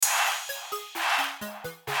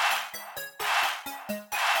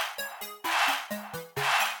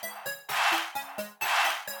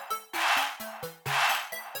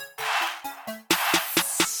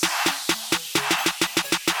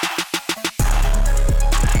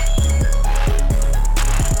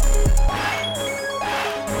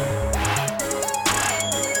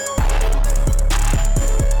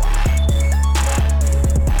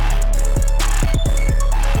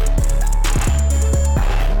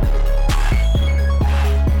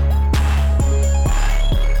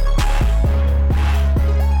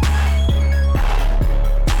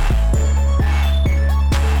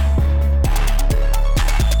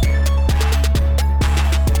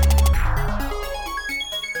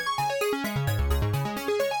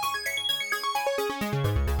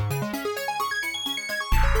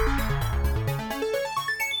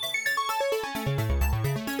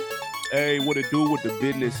Hey, what it do, what the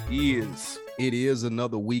business is. It is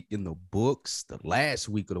another week in the books, the last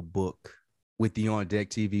week of the book with the On Deck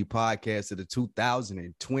TV podcast of the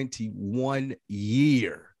 2021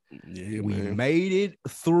 year. Yeah, we man. made it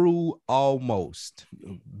through almost.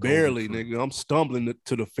 Barely, nigga. I'm stumbling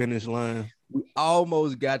to the finish line. We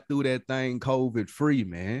almost got through that thing COVID-free,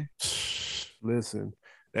 man. Listen,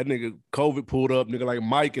 that nigga COVID pulled up, nigga, like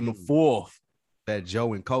Mike in the fourth. That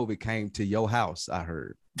Joe and COVID came to your house, I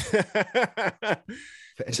heard.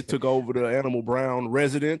 It took over the Animal Brown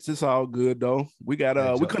residence. It's all good though. We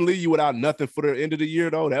got we couldn't leave you without nothing for the end of the year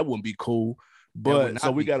though. That wouldn't be cool. But so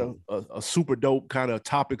we got cool. a super dope kind of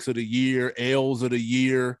topics of the year, L's of the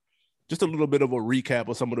year, just a little bit of a recap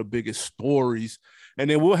of some of the biggest stories. And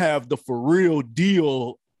then we'll have the for real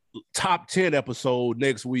deal top 10 episode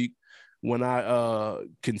next week when I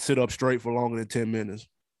can sit up straight for longer than 10 minutes.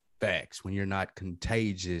 Facts. When you're not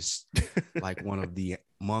contagious like one of the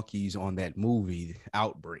monkeys on that movie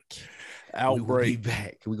Outbreak. We will be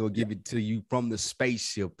back. We're gonna give it to you from the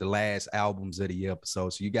spaceship, the last albums of the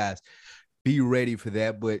episode. So you guys be ready for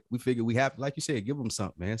that. But we figure we have, like you said, give them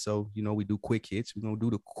something, man. So we do quick hits. We're gonna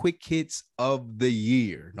do the quick hits of the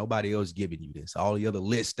year. Nobody else giving you this. All the other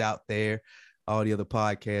lists out there, all the other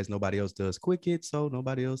podcasts, nobody else does quick hits. So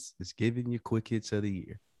nobody else is giving you quick hits of the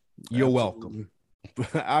year. You're welcome.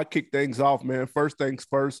 I'll kick things off, man. First things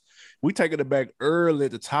first, we taking it back early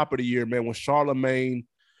at the top of the year, man, when Charlemagne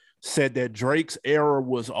said that Drake's era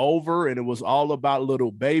was over and it was all about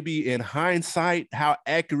Lil Baby. In hindsight, how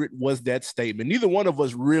accurate was that statement? Neither one of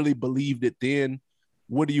us really believed it then.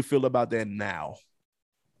 What do you feel about that now?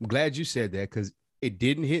 I'm glad you said that because it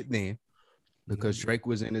didn't hit then because Drake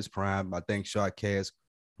was in his prime. I think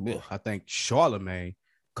Charlemagne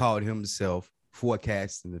called himself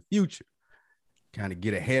forecasting the future. Kind of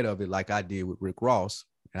get ahead of it like I did with Rick Ross,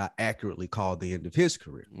 and I accurately called the end of his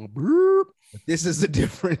career. But this is a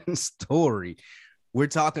different story. We're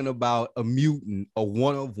talking about a mutant, a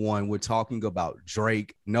one of one. We're talking about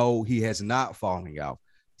Drake. No, he has not fallen out.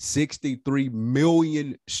 63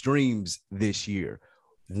 million streams this year.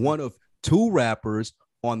 One of two rappers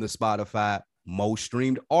on the Spotify most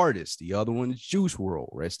streamed artists. The other one is Juice WRLD.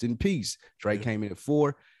 Rest in peace. Drake came in at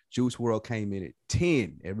 4. Juice WRLD came in at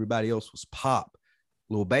 10. Everybody else was Pop.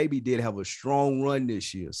 Lil Baby did have a strong run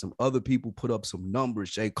this year. Some other people put up some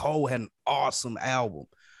numbers. J. Cole had an awesome album.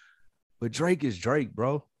 But Drake is Drake,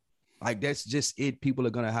 bro. Like, that's just it. People are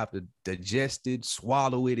going to have to digest it,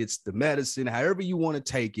 swallow it. It's the medicine. However you want to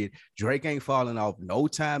take it, Drake ain't falling off no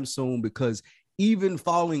time soon because even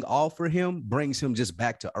falling off for him brings him just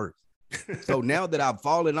back to earth. So now that I've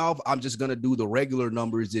fallen off, I'm just going to do the regular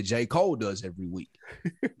numbers that J. Cole does every week.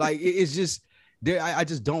 Like, it's just... I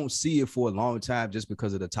just don't see it for a long time just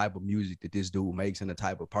because of the type of music that this dude makes and the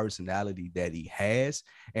type of personality that he has.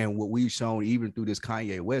 And what we've shown even through this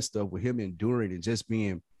Kanye West stuff with him enduring and just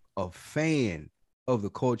being a fan of the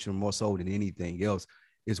culture more so than anything else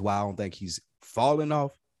is why I don't think he's falling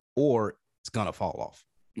off or it's going to fall off.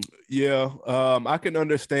 Yeah, I can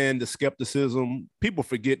understand the skepticism. People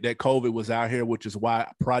forget that COVID was out here, which is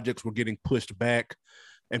why projects were getting pushed back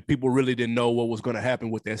and people really didn't know what was going to happen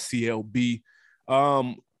with that CLB.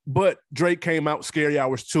 But Drake came out, Scary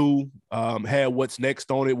Hours 2, had What's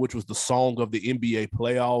Next on it, which was the song of the NBA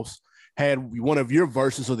playoffs, had one of your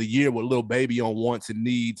verses of the year with Lil Baby on Wants and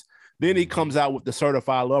Needs. Then he comes out with the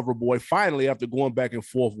Certified Lover Boy, finally, after going back and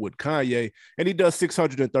forth with Kanye, and he does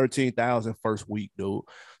 613,000 first week, dude.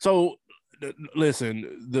 So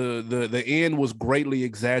listen, the end was greatly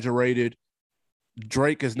exaggerated.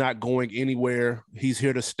 Drake is not going anywhere. He's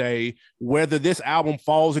here to stay. Whether this album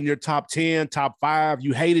falls in your top 10, top 5,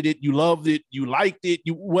 you hated it, you loved it, you liked it,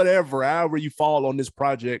 you whatever, however you fall on this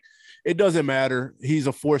project, it doesn't matter. He's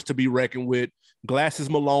a force to be reckoned with. Glasses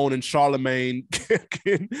Malone and Charlemagne,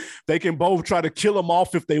 they can both try to kill him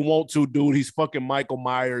off if they want to, dude. He's fucking Michael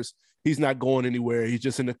Myers. He's not going anywhere. He's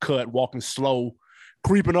just in the cut, walking slow,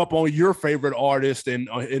 creeping up on your favorite artist and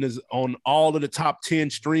is on all of the top 10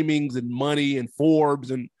 streamings and money and Forbes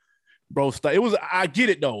and bro stuff. I get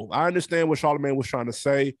it though. I understand what Charlemagne was trying to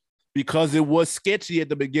say because it was sketchy at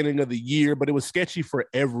the beginning of the year, but it was sketchy for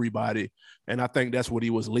everybody. And I think that's what he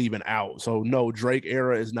was leaving out. So no, Drake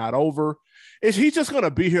era is not over. He's just going to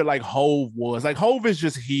be here like Hove was. Like Hove is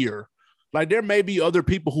just here. Like there may be other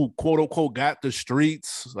people who quote unquote got the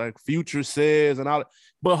streets, like Future says and all,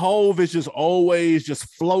 but Hove is just always just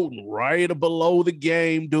floating right below the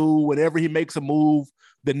game, dude. Whenever he makes a move,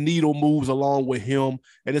 the needle moves along with him,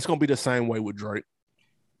 and it's gonna be the same way with Drake.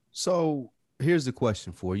 So here's the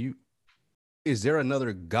question for you: is there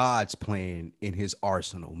another God's plan in his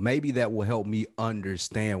arsenal? Maybe that will help me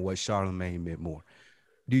understand what Charlemagne meant more.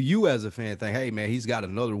 Do you as a fan think, hey man, he's got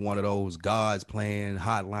another one of those God's Plan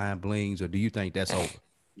Hotline Blings, or do you think that's over?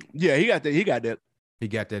 Yeah, he got that. He got that. He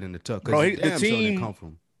got that in the tuck Bro, because the damn sure didn't team, come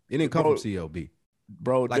from. It didn't come bro, from CLB.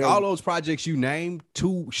 bro. Like all those projects you named,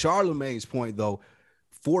 to Charlemagne's point though,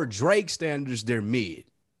 for Drake standards, they're mid,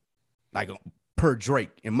 like per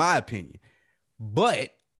Drake, in my opinion.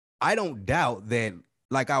 But I don't doubt that,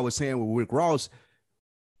 like I was saying with Rick Ross,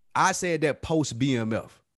 I said that post BMF,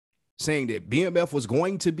 saying that BMF was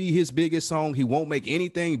going to be his biggest song. He won't make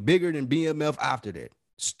anything bigger than BMF after that.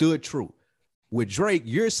 Stood true. With Drake,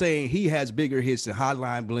 you're saying he has bigger hits than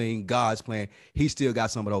Hotline Bling, God's Plan. He still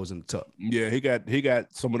got some of those in the tuck. Yeah, he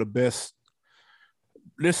got some of the best.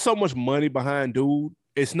 There's so much money behind dude.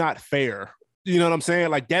 It's not fair. You know what I'm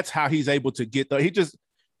saying? Like that's how he's able to get the.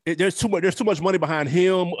 There's too much money behind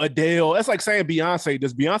him. Adele. That's like saying Beyonce.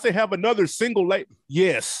 Does Beyonce have another single?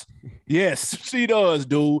 Yes, she does,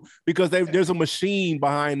 dude. Because there's a machine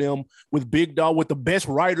behind them with Big Dog, with the best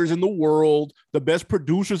writers in the world, the best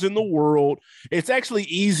producers in the world. It's actually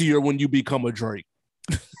easier when you become a Drake.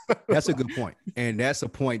 That's a good point. And that's a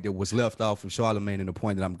point that was left off from Charlemagne, and the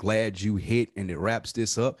point that I'm glad you hit, and it wraps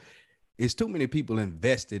this up. It's too many people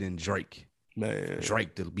invested in Drake. Man,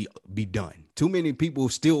 Drake to be done. Too many people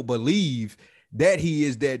still believe that he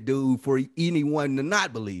is that dude for anyone to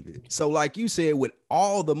not believe it. So like you said, with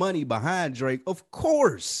all the money behind Drake, of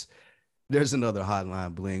course there's another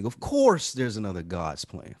Hotline Bling. Of course there's another God's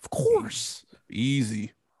Plan. Of course.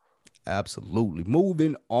 Easy. Absolutely.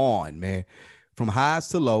 Moving on, man. From highs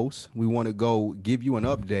to lows, we want to go give you an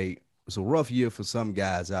update. It's a rough year for some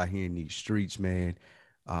guys out here in these streets, man.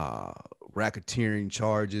 Racketeering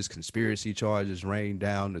charges, conspiracy charges rained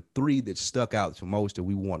down. The three that stuck out to most that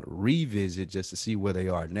we want to revisit just to see where they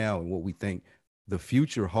are now and what we think the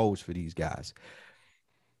future holds for these guys.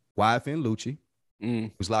 YFN Lucci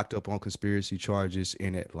was locked up on conspiracy charges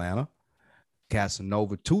in Atlanta.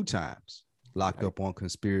 Casanova 2 times locked up on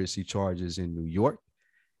conspiracy charges in New York.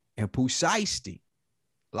 And Pooh Shiesty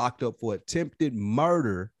locked up for attempted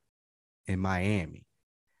murder in Miami.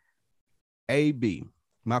 AB,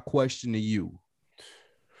 my question to you,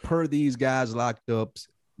 per these guys locked up,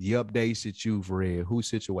 the updates that you've read, whose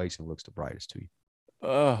situation looks the brightest to you?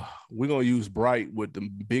 We're going to use bright with the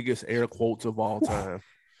biggest air quotes of all time.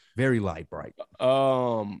 Very light bright.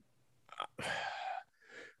 I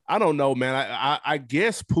don't know, man. I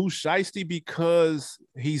guess Pooh Shiesty, because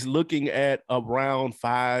he's looking at around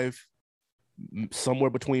 5,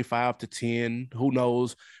 somewhere between 5 to 10. Who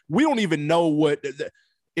knows? We don't even know what...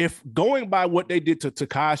 If going by what they did to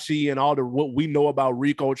Tekashi and all what we know about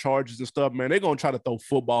RICO charges and stuff, man, they're going to try to throw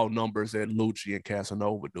football numbers at Lucci and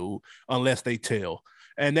Casanova, dude, unless they tell.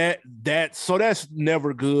 And so that's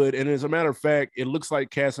never good. And as a matter of fact, it looks like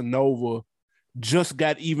Casanova just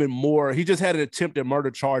got even more. He just had an attempted murder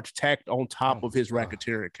charge tacked on top of his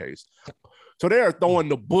racketeering case. So they are throwing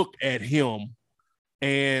the book at him.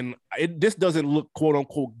 And this doesn't look, quote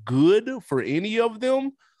unquote, good for any of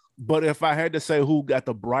them. But if I had to say who got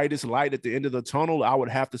the brightest light at the end of the tunnel, I would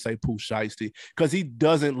have to say Pooh Shiesty, because he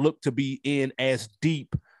doesn't look to be in as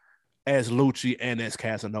deep as Lucci and as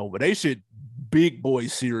Casanova. They should big boy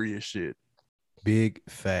serious shit. Big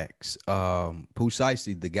facts. Pooh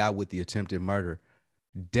Shiesty, the guy with the attempted murder,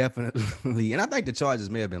 definitely, and I think the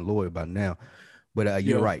charges may have been lowered by now, but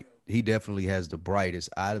you're right. He definitely has the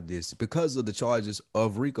brightest out of this because of the charges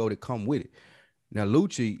of RICO that come with it. Now,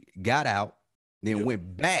 Lucci got out, then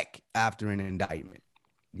went back after an indictment,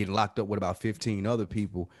 getting locked up with about 15 other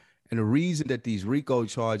people. And the reason that these RICO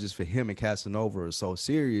charges for him and Casanova are so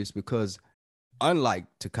serious because unlike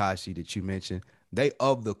Tekashi that you mentioned, they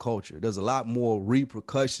of the culture. There's a lot more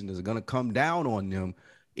repercussions that are going to come down on them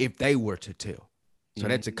if they were to tell. So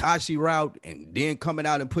that Tekashi route and then coming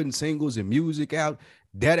out and putting singles and music out,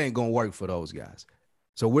 that ain't going to work for those guys.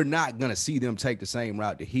 So we're not going to see them take the same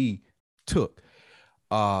route that he took.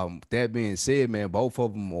 That being said, man, both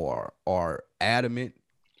of them are adamant,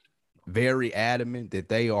 very adamant that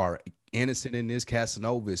they are innocent in this.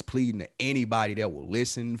 Casanova is pleading to anybody that will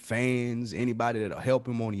listen, fans, anybody that'll help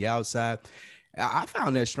him on the outside. I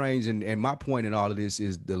found that strange, and my point in all of this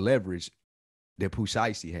is the leverage that Pooh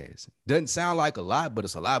Shiesty has. Doesn't sound like a lot, but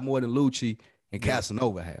it's a lot more than Lucci and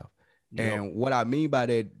Casanova have. And what I mean by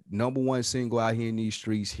that, number one single out here in these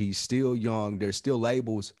streets, he's still young. There's still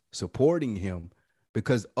labels supporting him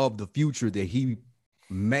because of the future that he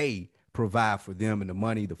may provide for them and the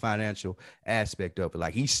money, the financial aspect of it.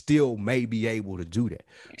 Like he still may be able to do that.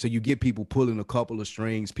 So you get people pulling a couple of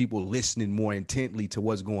strings, people listening more intently to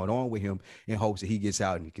what's going on with him in hopes that he gets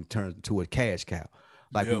out and he can turn into a cash cow.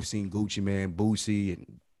 Like we've seen Gucci Mane, Boosie,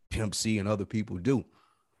 and Pimp C and other people do.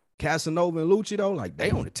 Casanova and Lucci, though, like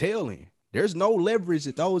they on the tail end. There's no leverage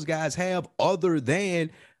that those guys have other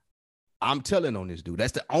than I'm telling on this dude.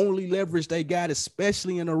 That's the only leverage they got,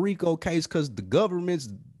 especially in a RICO case, because the governments,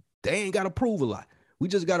 they ain't got to prove a lot. We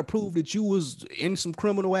just got to prove that you was in some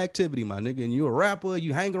criminal activity, my nigga, and you a rapper.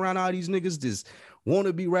 You hang around all these niggas, this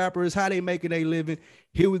wannabe rappers, how they making their living.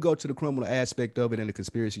 Here we go to the criminal aspect of it and the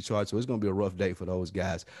conspiracy charge. So it's going to be a rough day for those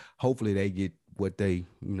guys. Hopefully they get what they,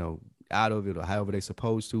 out of it or however they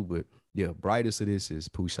supposed to. But yeah, brightest of this is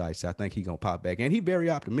Pooh Shiesty. I think he going to pop back. And he very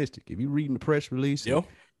optimistic. If you reading the press release,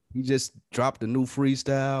 he just dropped a new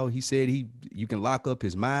freestyle. He said you can lock up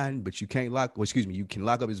his mind, but you can't you can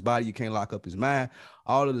lock up his body, you can't lock up his mind,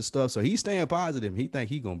 all of the stuff. So he's staying positive. He think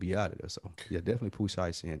he gonna be out of there. So yeah, definitely Pooh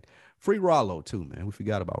Shiesty and free Rollo too, man. We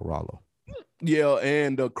forgot about Rollo. Yeah,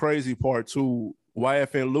 and the crazy part too,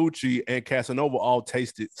 YFN Lucci and Casanova all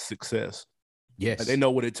tasted success. Yes. Like, they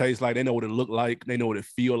know what it tastes like, they know what it looked like, they know what it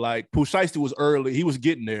feel like. Pooh Shiesty was early, he was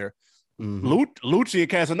getting there. Lucci and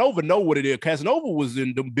Casanova know what it is. Casanova was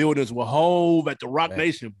in the buildings with Hove at the Rock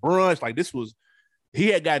Nation brunch. Like he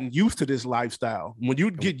had gotten used to this lifestyle. When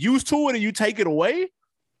you get used to it and you take it away,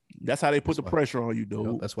 that's how they put the pressure on you,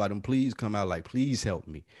 dude. That's why them please come out like, please help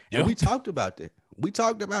me. And we talked about that. We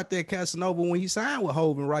talked about that Casanova when he signed with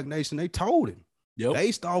Hove and Rock Nation. They told him,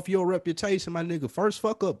 based off your reputation, my nigga, first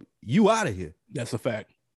fuck up, you out of here. That's a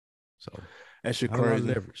fact. So that shit crazy.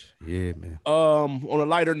 Leverage. Yeah, man. On a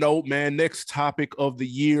lighter note, man, next topic of the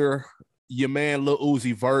year, your man Lil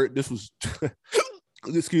Uzi Vert. This was,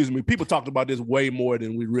 excuse me, people talked about this way more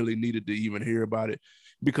than we really needed to even hear about it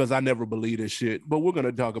because I never believed this shit. But we're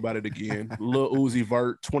gonna talk about it again. Lil Uzi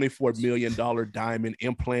Vert, $24 million diamond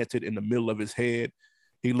implanted in the middle of his head.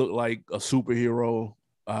 He looked like a superhero.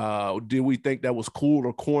 Did we think that was cool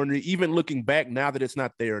or corny? Even looking back now that it's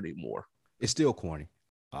not there anymore, it's still corny.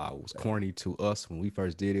 It was corny to us when we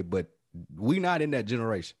first did it, but we not in that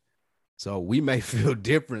generation. So we may feel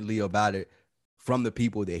differently about it from the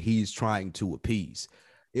people that he's trying to appease.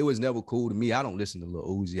 It was never cool to me. I don't listen to Lil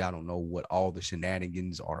Uzi. I don't know what all the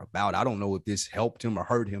shenanigans are about. I don't know if this helped him or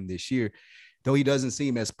hurt him this year, though he doesn't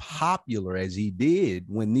seem as popular as he did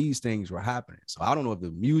when these things were happening. So I don't know if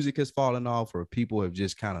the music has fallen off or if people have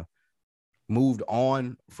just kind of moved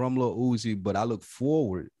on from Lil Uzi, but I look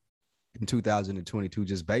forward in 2022,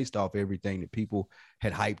 just based off everything that people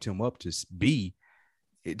had hyped him up to be,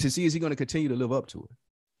 to see is he going to continue to live up to it.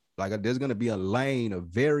 Like there's going to be a lane, a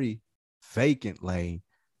very vacant lane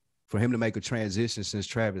for him to make a transition since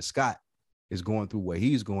Travis Scott is going through what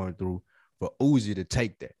he's going through for Uzi to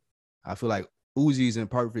take that. I feel like Uzi's in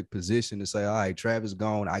perfect position to say, all right, Travis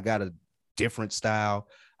gone. I got a different style.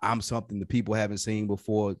 I'm something that people haven't seen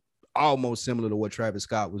before, almost similar to what Travis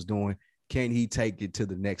Scott was doing. Can he take it to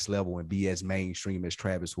the next level and be as mainstream as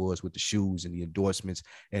Travis was with the shoes and the endorsements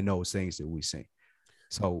and those things that we seen?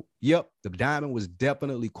 So, yep, the diamond was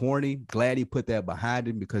definitely corny. Glad he put that behind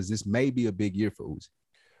him because this may be a big year for Uzi.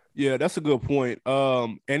 Yeah, that's a good point.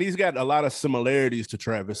 And he's got a lot of similarities to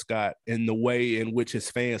Travis Scott in the way in which his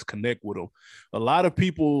fans connect with him. A lot of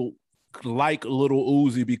people like Little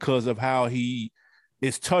Uzi because of how he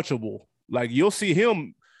is touchable. Like you'll see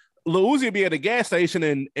him, Lil Uzi be at a gas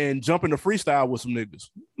station and jump in the freestyle with some niggas.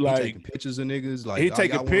 Like he taking pictures of niggas. Like he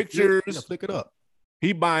taking pictures. Flick it up.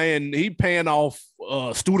 He paying off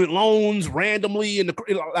student loans randomly in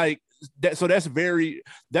the like that. So that's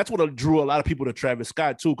what drew a lot of people to Travis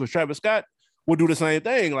Scott too, because Travis Scott will do the same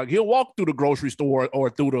thing. Like he'll walk through the grocery store or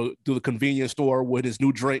through the convenience store with his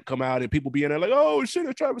new drink come out, and people be in there like, oh shit,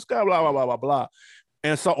 it's Travis Scott, blah blah blah blah blah.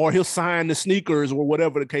 And so, or he'll sign the sneakers or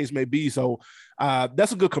whatever the case may be. So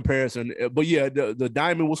that's a good comparison. But yeah, the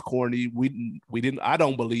diamond was corny. We didn't. I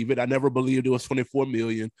don't believe it. I never believed it was 24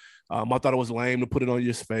 million. I thought it was lame to put it on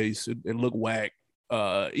your face and look whack.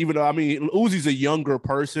 Even though Uzi's a younger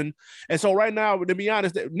person, and so right now, to be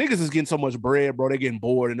honest, niggas is getting so much bread, bro. They're getting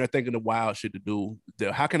bored and they're thinking of wild shit to do.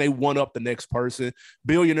 How can they one up the next person?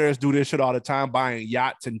 Billionaires do this shit all the time, buying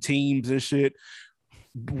yachts and teams and shit.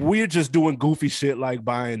 We're just doing goofy shit like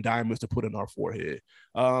buying diamonds to put in our forehead.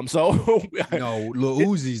 So no, Lil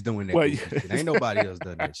Uzi's doing that. Well, ain't nobody else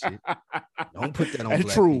done that shit. Don't put that on.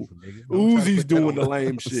 That's true. Uzi's doing the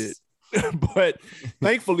lame shit. But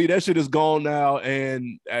thankfully that shit is gone now,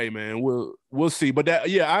 and hey man, we'll see. But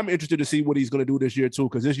I'm interested to see what he's gonna do this year too,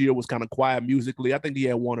 because this year was kind of quiet musically. I think he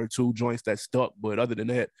had one or two joints that stuck, but other than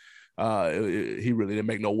that, he really didn't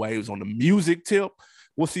make no waves on the music tip.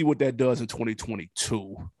 We'll see what that does in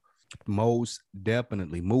 2022. Most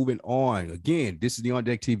definitely. Moving on. Again, this is the On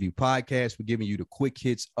Deck TV podcast. We're giving you the quick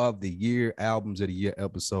hits of the year, albums of the year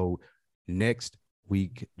episode next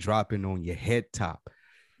week, dropping on your head top.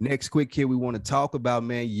 Next quick hit we want to talk about,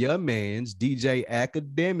 man, your man's DJ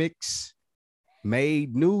Akademiks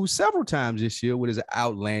made news several times this year with his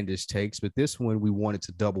outlandish takes, but this one we wanted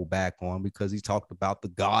to double back on because he talked about the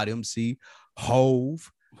God MC,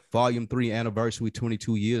 Hove, Volume 3 anniversary,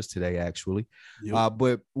 22 years today, actually. Yep.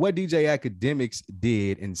 But what DJ Akademiks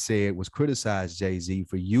did and said was criticize Jay-Z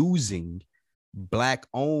for using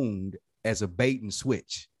Black-owned as a bait and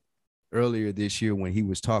switch earlier this year when he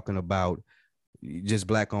was talking about just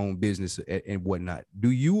Black-owned business and whatnot. Do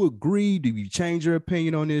you agree? Do you change your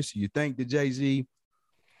opinion on this? You think that Jay-Z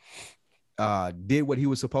did what he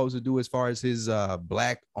was supposed to do as far as his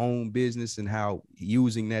Black-owned business and how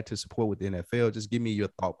using that to support with the NFL? Just give me your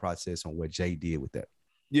thought process on what Jay did with that.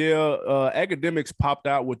 Yeah, Akademiks popped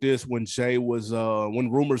out with this when Jay was when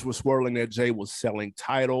rumors were swirling that Jay was selling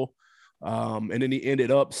Tidal. And then he ended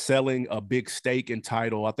up selling a big stake in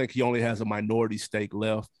Tidal. I think he only has a minority stake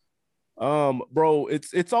left. Bro,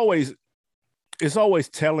 it's always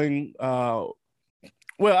telling. Well,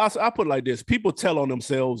 I'll put it like this: people tell on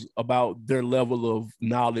themselves about their level of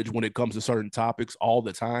knowledge when it comes to certain topics all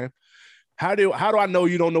the time. How do I know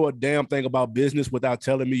you don't know a damn thing about business without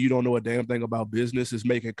telling me you don't know a damn thing about business? Is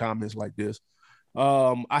making comments like this.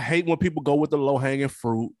 I hate when people go with the low hanging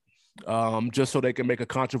fruit, just so they can make a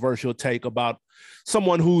controversial take about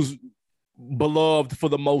someone who's beloved for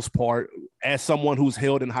the most part as someone who's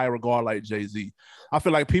held in high regard like Jay-Z. I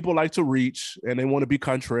feel like people like to reach and they want to be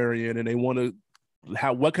contrarian and they want to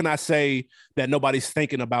what can I say that nobody's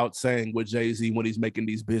thinking about saying with Jay-Z when he's making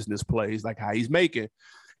these business plays like how he's making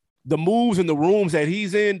the moves in the rooms that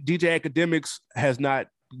he's in. DJ Akademiks has not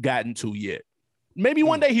gotten to yet. Maybe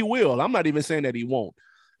one day he will. I'm not even saying that he won't.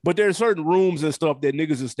 But there's certain rooms and stuff that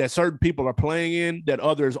that certain people are playing in that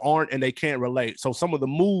others aren't, and they can't relate. So some of the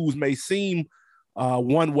moves may seem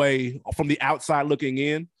one way from the outside looking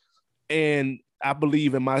in, and I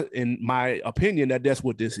believe in my opinion that that's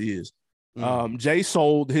what this is. Jay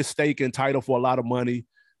sold his stake in Tidal for a lot of money,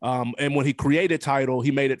 and when he created Tidal, he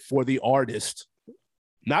made it for the artist,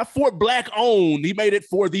 not for Black owned. He made it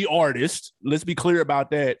for the artist. Let's be clear about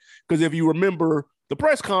that, because if you remember the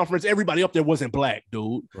press conference, everybody up there wasn't Black,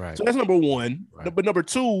 dude. Right. So that's number one. Right. But number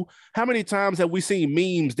two, how many times have we seen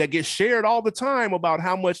memes that get shared all the time about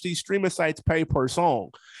how much these streaming sites pay per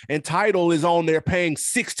song? And Tidal is on there paying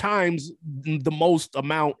 6 times the most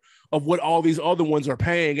amount of what all these other ones are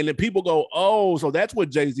paying. And then people go, oh, so that's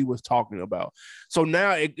what Jay-Z was talking about. So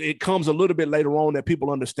now it comes a little bit later on that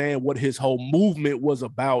people understand what his whole movement was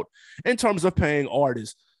about in terms of paying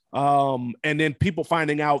artists. And then people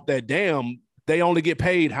finding out that, damn, they only get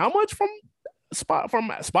paid how much from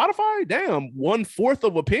Spotify? Damn, 1/4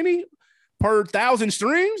 of a penny per 1,000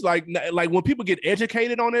 streams. Like when people get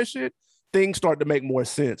educated on that shit, things start to make more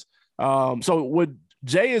sense. So what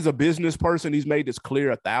Jay is a business person. He's made this clear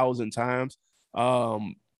 1,000 times.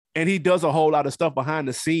 And he does a whole lot of stuff behind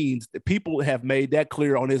the scenes. People have made that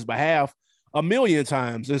clear on his behalf 1,000,000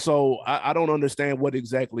 times. And so I don't understand what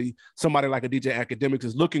exactly somebody like a DJ Akademiks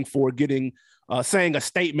is looking for, saying a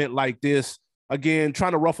statement like this. Again,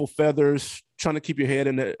 trying to ruffle feathers, trying to keep your head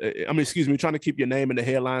trying to keep your name in the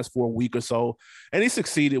headlines for a week or so. And he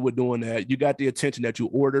succeeded with doing that. You got the attention that you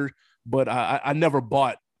ordered, but I never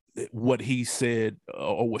bought what he said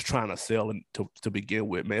or was trying to sell to begin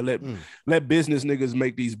with, man. Let business niggas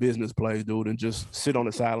make these business plays, dude, and just sit on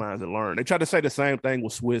the sidelines and learn. They tried to say the same thing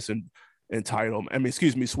with Swiss and Tidal.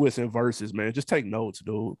 Swiss and Versus, man. Just take notes,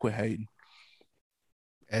 dude. Quit hating.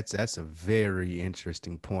 That's a very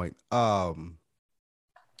interesting point.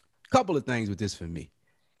 Couple of things with this for me.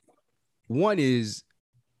 One is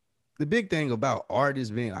the big thing about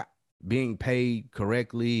artists being paid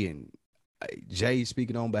correctly, and Jay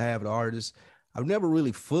speaking on behalf of the artists. I've never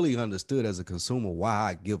really fully understood as a consumer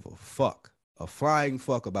why I give a flying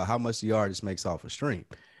fuck about how much the artist makes off a stream.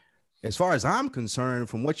 As far as I'm concerned,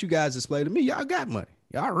 from what you guys display to me, y'all got money.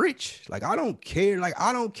 Y'all rich. Like, I don't care. Like,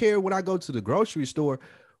 I don't care when I go to the grocery store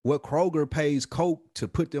what Kroger pays Coke to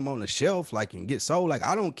put them on the shelf, like, and get sold. Like,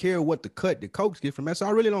 I don't care what the cut the Cokes get from that. So I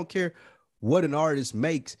really don't care what an artist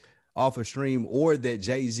makes off a stream or that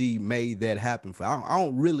Jay-Z made that happen for. I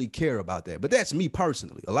don't really care about that. But that's me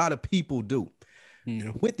personally. A lot of people do.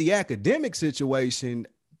 Yeah. With the academic situation,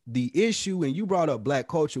 the issue, and you brought up Black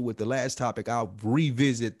culture with the last topic, I'll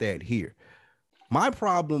revisit that here. My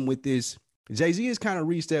problem with this, Jay-Z has kind of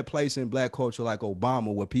reached that place in Black culture like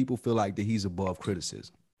Obama, where people feel like that he's above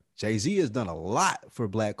criticism. Jay-Z has done a lot for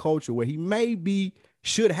Black culture where he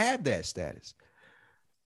should have that status.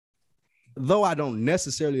 Though I don't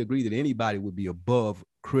necessarily agree that anybody would be above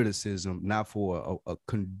criticism, not for a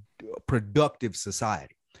productive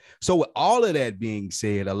society. So with all of that being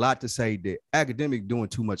said, a lot to say that Academic doing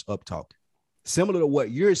too much up talking. Similar to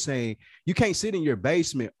what you're saying, you can't sit in your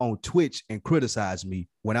basement on Twitch and criticize me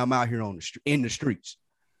when I'm out here in the streets.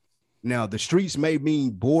 Now, the streets may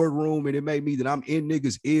mean boardroom, and it may mean that I'm in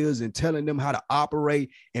niggas' ears and telling them how to operate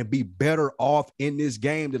and be better off in this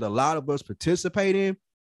game that a lot of us participate in.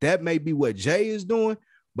 That may be what Jay is doing,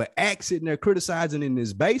 but Act sitting there criticizing in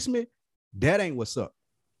his basement, that ain't what's up.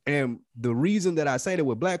 And the reason that I say that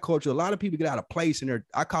with Black culture, a lot of people get out of place in there.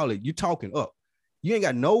 I call it, you talking up. You ain't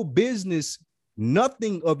got no business.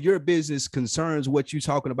 Nothing of your business concerns what you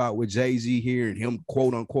talking about with Jay-Z here and him,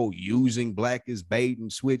 quote unquote, using Black as bait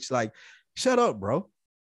and switch. Like, shut up, bro.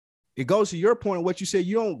 It goes to your point of what you said.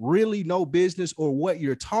 You don't really know business or what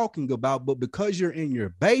you're talking about, but because you're in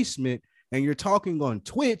your basement and you're talking on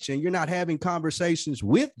Twitch and you're not having conversations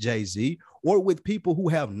with Jay-Z or with people who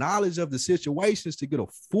have knowledge of the situations to get a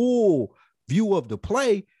full view of the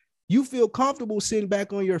play, you feel comfortable sitting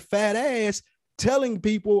back on your fat ass telling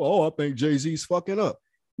people, oh, I think Jay-Z's fucking up.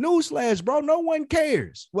 Newsflash, bro, no one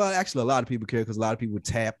cares. Well, actually, a lot of people care because a lot of people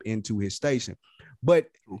tap into his station. But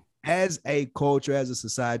as a culture, as a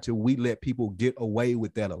society, we let people get away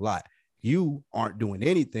with that a lot. You aren't doing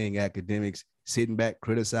anything, Academics, sitting back,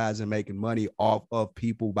 criticizing, making money off of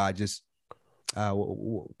people by just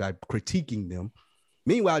by critiquing them.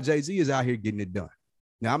 Meanwhile, Jay-Z is out here getting it done.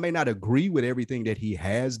 Now, I may not agree with everything that he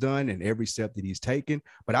has done and every step that he's taken,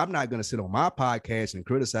 but I'm not going to sit on my podcast and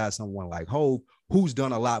criticize someone like Hov, who's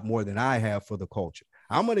done a lot more than I have for the culture.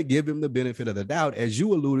 I'm going to give him the benefit of the doubt, as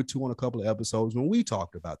you alluded to on a couple of episodes when we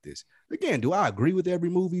talked about this. Again, do I agree with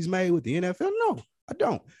every move he's made with the NFL? No, I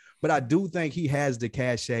don't. But I do think he has the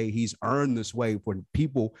cachet. He's earned this way for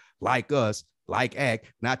people like us, like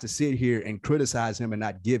Act, not to sit here and criticize him and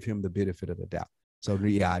not give him the benefit of the doubt. So,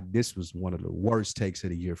 yeah, this was one of the worst takes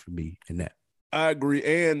of the year for me in that. I agree.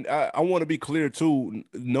 And I want to be clear, too.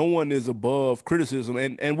 No one is above criticism.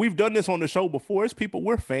 And we've done this on the show before. It's people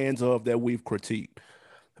we're fans of that we've critiqued.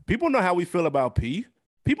 People know how we feel about P.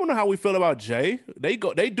 People know how we feel about Jay. They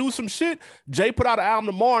do some shit. Jay put out an album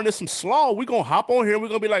tomorrow and there's some slaw. We're going to hop on here and we're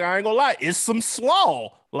going to be like, I ain't going to lie, it's some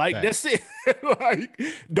slaw. Like, That's it. Like,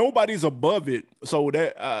 nobody's above it. So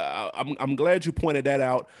that I'm glad you pointed that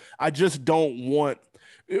out. I just don't want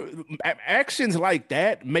actions like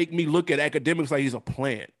that make me look at Academics like he's a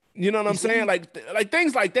plant. You know what I'm saying? Like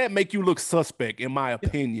things like that make you look suspect, in my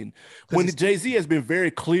opinion. When Jay-Z has been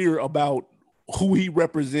very clear about who he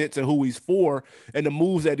represents and who he's for and the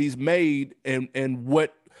moves that he's made and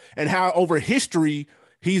how over history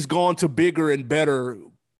he's gone to bigger and better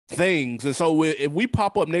things. And so if we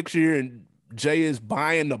pop up next year and Jay is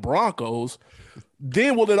buying the Broncos,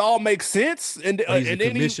 then will it all make sense? And he's the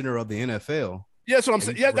commissioner of the NFL. Yeah, that's what I'm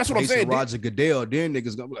saying. Yeah, that's what I'm saying. Roger Goodell, then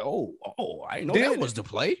niggas gonna be like, oh, I didn't know that was the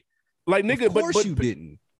play. Like, nigga, of course you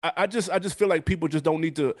didn't. I just feel like people just don't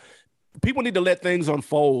need to. People need to let things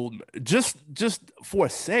unfold just for a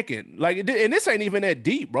second. Like, and this ain't even that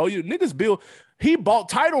deep, bro. You niggas he bought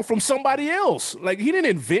title from somebody else. Like, he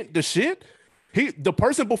didn't invent the shit. The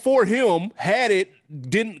person before him had it,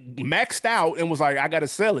 didn't maxed out, and was like, I gotta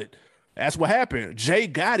sell it. That's what happened. Jay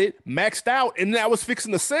got it, maxed out, and I was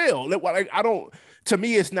fixing to sell. Like, to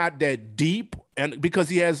me, it's not that deep, and because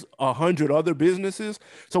he has 100 other businesses,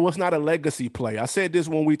 so it's not a legacy play. I said this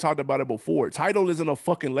when we talked about it before. Title isn't a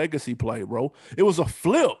fucking legacy play, bro. It was a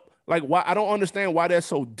flip. Like, why? I don't understand why that's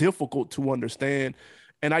so difficult to understand.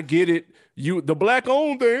 And I get it. The black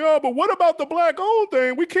owned thing. Oh, but what about the black owned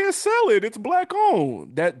thing? We can't sell it. It's black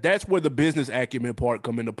owned. That's where the business acumen part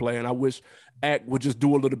come into play. And I wish Act would just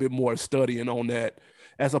do a little bit more studying on that,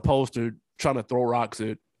 as opposed to trying to throw rocks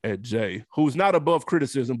at Jay, who's not above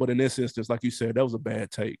criticism, but in this instance, like you said, that was a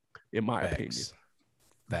bad take, in my opinion.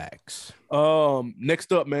 Facts.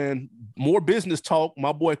 Next up, man, more business talk.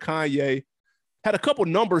 My boy Kanye had a couple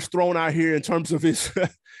numbers thrown out here in terms of his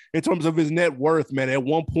net worth, man. At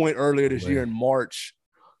one point earlier this year in March,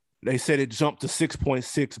 they said it jumped to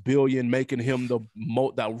 6.6 billion, making him the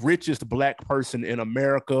richest black person in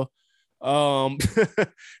America.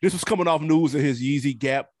 This was coming off news of his Yeezy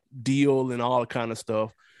Gap deal and all kind of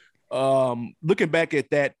stuff. Looking back at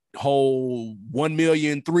that whole 1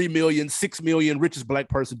 million, 3 million, 6 million richest black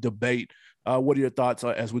person debate, what are your thoughts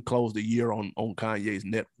as we close the year on Kanye's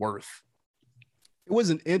net worth? It was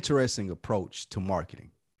an interesting approach to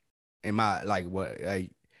marketing.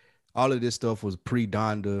 All of this stuff was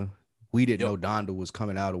pre-Donda. We didn't know Donda was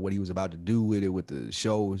coming out or what he was about to do with it, with the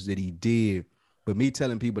shows that he did. But me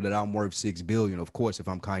telling people that I'm worth $6 billion, of course, if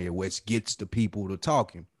I'm Kanye West, gets the people to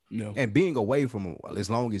talking. Yeah. And being away from him, as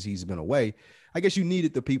long as he's been away, I guess you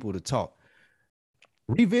needed the people to talk.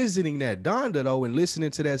 revisiting that Donda though, and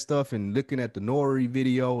listening to that stuff and looking at the Nori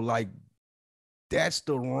video, like that's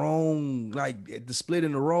the wrong, like the split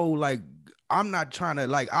in the role. Like I'm not trying to,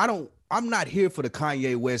 like I'm not here for the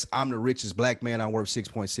Kanye West, I'm the richest black man, I'm worth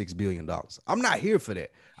 $6.6 billion. I'm not here for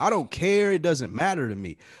that. I don't care. It doesn't matter to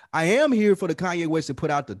me. I am here for the Kanye West to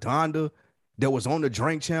put out the Donda that was on the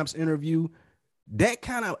Drink Champs interview. That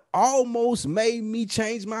kind of almost made me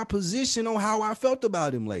change my position on how I felt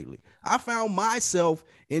about him lately. I found myself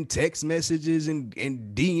in text messages and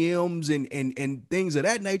DMs and things of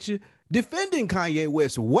that nature defending Kanye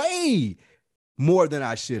West way more than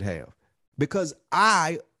I should have, because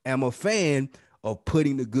I am a fan of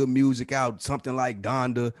putting the good music out, something like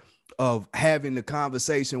Donda, of having the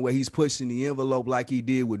conversation where he's pushing the envelope like he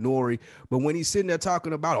did with Nori. But when he's sitting there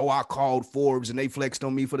talking about, oh, I called Forbes and they flexed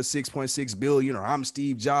on me for the 6.6 billion, or I'm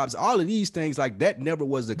Steve Jobs, all of these things, like that never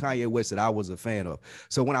was the Kanye West that I was a fan of.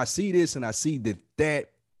 So when I see this and I see that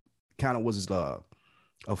kind of was a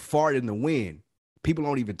fart in the wind, people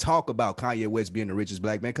don't even talk about Kanye West being the richest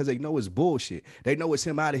black man because they know it's bullshit. They know it's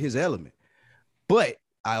him out of his element. But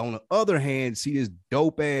I, on the other hand, see this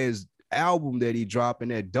dope ass album that he dropped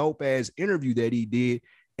and that dope ass interview that he did,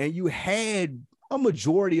 and you had a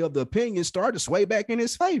majority of the opinion start to sway back in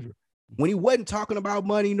his favor. When he wasn't talking about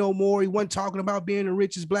money no more, he wasn't talking about being the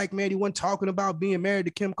richest black man, he wasn't talking about being married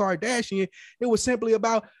to Kim Kardashian. It was simply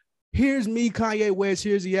about, here's me, Kanye West,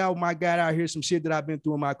 here's the album I got out, here's some shit that I've been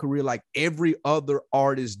through in my career like every other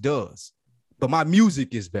artist does, but my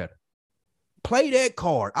music is better. Play that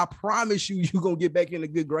card. I promise you, you're going to get back in the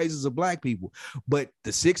good graces of black people. But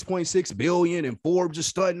the 6.6 billion and Forbes just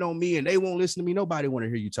stunting on me and they won't listen to me. Nobody want to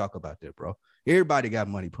hear you talk about that, bro. Everybody got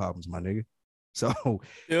money problems, my nigga. So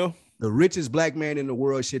yeah, the richest black man in the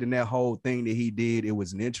world shit, and that whole thing that he did, it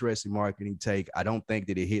was an interesting marketing take. I don't think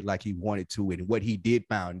that it hit like he wanted to. And what he did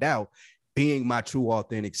found out, being my true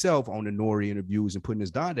authentic self on the Nori interviews and putting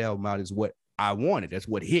his Donda album out, is what I wanted. That's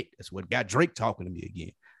what hit. That's what got Drake talking to me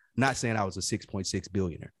again. Not saying I was a 6.6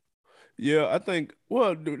 billionaire. Yeah, I think,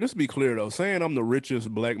 well, let's be clear, though. Saying I'm the richest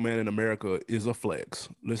black man in America is a flex.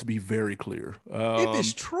 Let's be very clear. If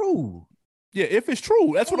it's true. Yeah, if it's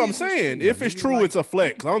true. That's what I'm saying. If it's true, it's a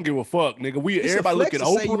flex. I don't give a fuck, nigga. Everybody look at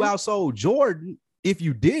Oprah. Say you outsold Jordan if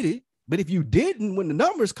you did it, but if you didn't, when the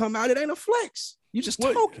numbers come out, it ain't a flex. You just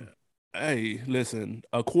talking. Hey, listen,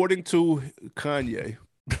 according to Kanye.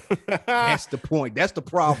 That's the point. That's the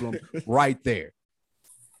problem right there.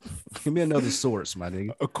 Give me another source, my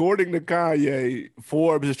nigga. According to Kanye,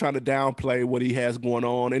 Forbes is trying to downplay what he has going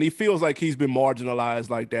on, and he feels like he's been marginalized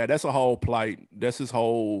like that. That's a whole plight. That's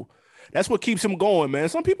what keeps him going, man.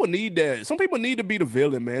 Some people need that. Some people need to be the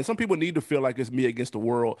villain, man. Some people need to feel like it's me against the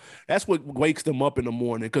world. That's what wakes them up in the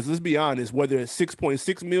morning. Because let's be honest, whether it's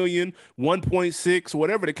 6.6 million, 1.6,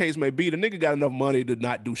 whatever the case may be, the nigga got enough money to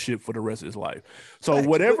not do shit for the rest of his life. So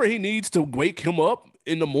whatever he needs to wake him up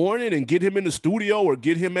in the morning and get him in the studio or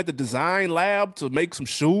get him at the design lab to make some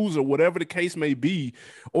shoes or whatever the case may be,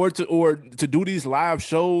 or to do these live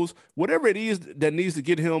shows, whatever it is that needs to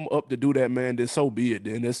get him up to do that, man, then so be it.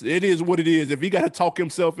 Then it is what it is. If he got to talk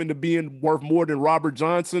himself into being worth more than Robert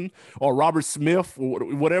Johnson or Robert Smith or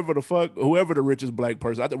whatever the fuck, whoever the richest black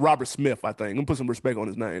person, I think Robert Smith, I think. I'm gonna put some respect on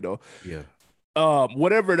his name though. Yeah.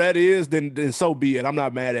 Whatever that is, then so be it. I'm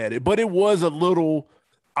not mad at it. But it was a little,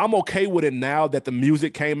 I'm okay with it now that the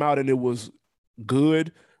music came out and it was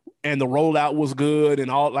good and the rollout was good and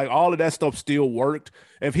all of that stuff still worked.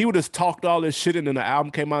 If he would have talked all this shit and then the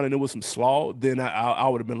album came out and it was some slaw, then I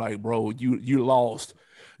would have been like, bro, you lost.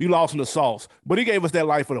 You lost in the sauce. But he gave us that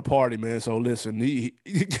life of the party, man. So listen, he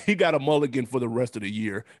got a mulligan for the rest of the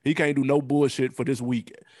year. He can't do no bullshit for this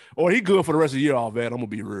week. Or he good for the rest of the year, all that. I'm gonna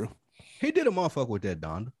be real. He did a motherfucker with that,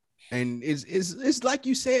 Donda. And it's like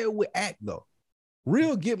you said with Act though.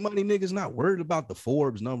 Real get money niggas not worried about the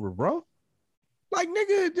Forbes number, bro. Like,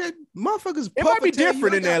 nigga, that motherfuckers. It might be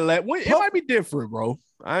different in that. It might be different, bro.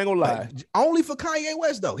 I ain't gonna lie. Like, only for Kanye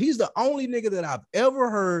West, though. He's the only nigga that I've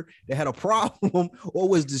ever heard that had a problem or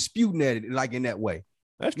was disputing at it like in that way.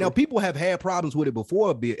 That's true. Now, people have had problems with it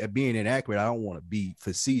before being inaccurate. I don't want to be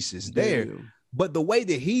facetious there. Damn. But the way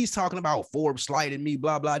that he's talking about Forbes slighting me,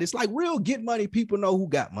 blah, blah, it's like real get money. People know who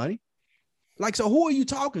got money. Like, so who are you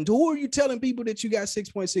talking to? Who are you telling people that you got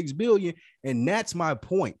 6.6 billion? And that's my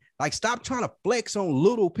point. Like, stop trying to flex on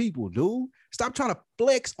little people, dude. Stop trying to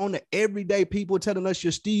flex on the everyday people telling us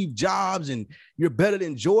you're Steve Jobs and you're better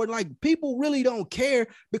than Jordan. Like, people really don't care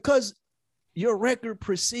because your record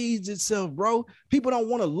precedes itself, bro. People don't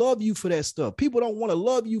want to love you for that stuff. People don't want to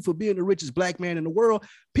love you for being the richest black man in the world.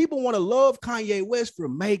 People want to love Kanye West for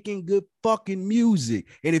making good fucking music.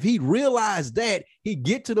 And if he realized that, he'd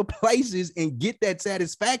get to the places and get that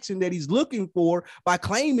satisfaction that he's looking for by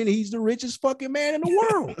claiming he's the richest fucking man in the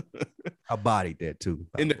world. I bodied that too.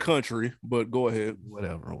 In the country, but go ahead.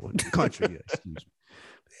 Whatever. Country, yeah, excuse me.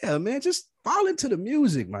 Yeah, man, just fall into the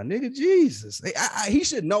music, my nigga. Jesus. He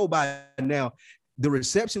should know by now the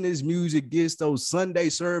reception his music gets, those Sunday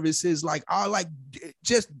services,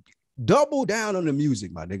 just double down on the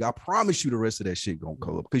music, my nigga. I promise you the rest of that shit gonna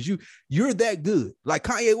come up because you're that good. Like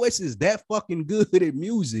Kanye West is that fucking good at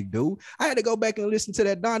music, dude. I had to go back and listen to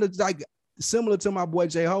that Donda, like similar to my boy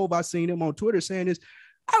J Hove. I seen him on Twitter saying this.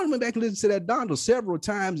 I went back and listened to that Donda several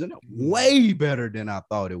times and way better than I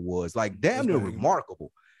thought it was. Like damn near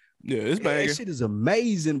remarkable. Yeah, it's banging. That shit is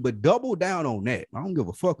amazing, but double down on that. I don't give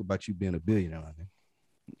a fuck about you being a billionaire.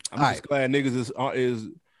 I'm just glad niggas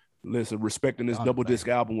is respecting this double disc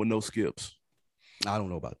album with no skips. I don't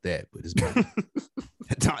know about that, but it's banging.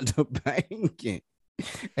 Donda banging.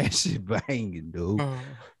 That shit banging, dude.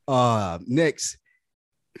 Next,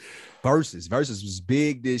 Versus was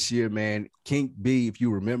big this year, man. King B, if you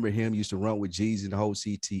remember him, used to run with Jeezy in the whole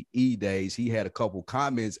CTE days. He had a couple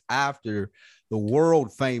comments after the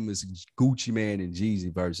world famous Gucci Mane and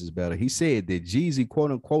Jeezy versus battle. He said that Jeezy, quote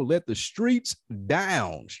unquote, let the streets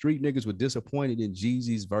down. Street niggas were disappointed in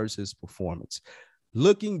Jeezy's versus performance.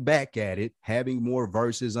 Looking back at it, having more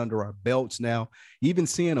verses under our belts now, even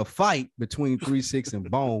seeing a fight between 3 6 and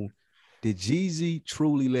Bone, did Jeezy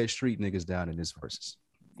truly let street niggas down in this versus?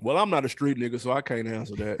 Well, I'm not a street nigga, so I can't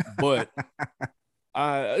answer that. But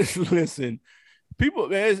listen, people,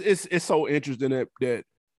 man, it's so interesting that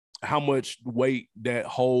how much weight that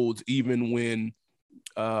holds, even when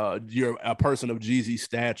you're a person of Jeezy's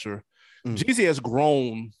stature. Jeezy has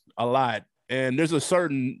grown a lot, and there's a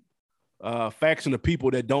certain faction of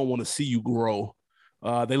people that don't want to see you grow.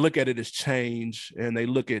 They look at it as change, and they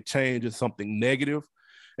look at change as something negative.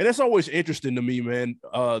 And that's always interesting to me, man,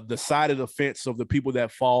 the side of the fence of the people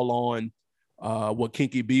that fall on what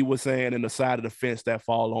Kinky B was saying and the side of the fence that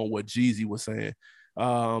fall on what Jeezy was saying.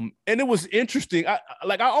 And it was interesting. I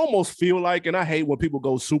almost feel like, and I hate when people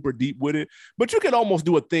go super deep with it, but you could almost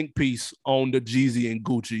do a think piece on the Jeezy and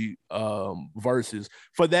Gucci verses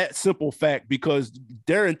for that simple fact, because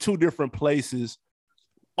they're in two different places,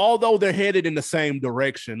 although they're headed in the same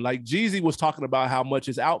direction. Like Jeezy was talking about how much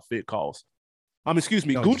his outfit costs.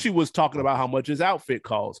 Gucci was talking about how much his outfit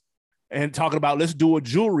costs and talking about let's do a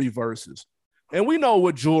jewelry versus. And we know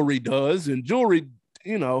what jewelry does, and jewelry,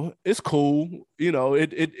 you know, it's cool. You know,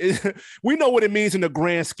 it we know what it means in the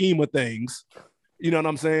grand scheme of things. You know what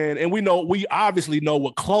I'm saying? And we obviously know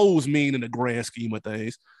what clothes mean in the grand scheme of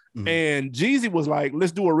things. Mm-hmm. And Jeezy was like,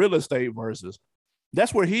 let's do a real estate versus.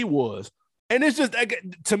 That's where he was. And it's just,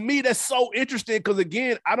 to me, that's so interesting because,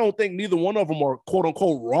 again, I don't think neither one of them are quote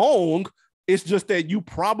unquote wrong. It's just that you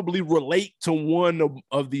probably relate to one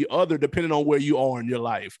of the other depending on where you are in your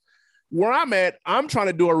life. Where I'm at, I'm trying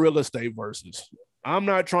to do a real estate versus. I'm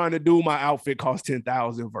not trying to do my outfit cost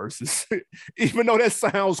 10,000 versus, even though that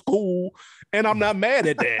sounds cool. And I'm not mad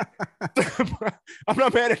at that. I'm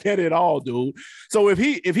not mad at that at all, dude. So if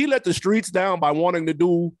he let the streets down by wanting to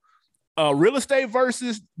do a real estate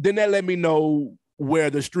versus, then that let me know where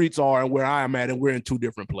the streets are and where I am at, and we're in two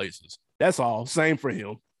different places. That's all. Same for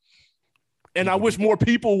him. And I wish more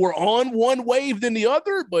people were on one wave than the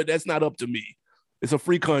other, but that's not up to me. It's a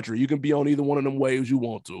free country. You can be on either one of them waves you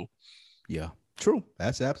want to. Yeah, true.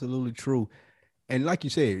 That's absolutely true. And like you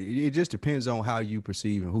said, it just depends on how you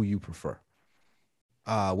perceive and who you prefer.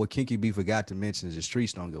 What Kinky B forgot to mention is the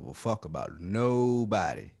streets don't give a fuck about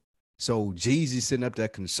nobody. So Jeezy sitting up there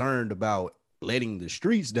concerned about letting the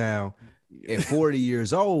streets down at 40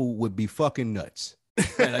 years old would be fucking nuts.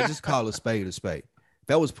 Man, I just call a spade a spade. If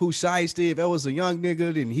that was Pooh Shiesty, if that was a young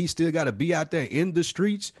nigga, then he still got to be out there in the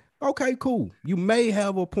streets. Okay, cool. You may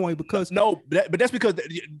have a point because but that's because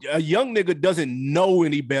a young nigga doesn't know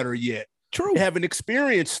any better yet. True. They haven't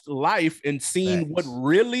experienced life and seen what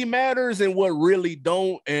really matters and what really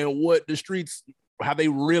don't, and what the streets, how they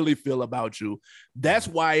really feel about you. That's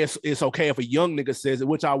why it's okay if a young nigga says it,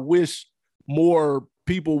 which I wish more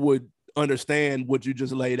people would understand what you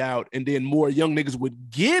just laid out, and then more young niggas would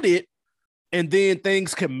get it. And then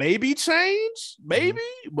things can maybe change, maybe.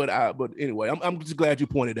 Mm-hmm. But anyway, I'm just glad you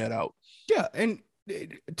pointed that out. Yeah, and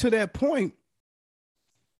to that point,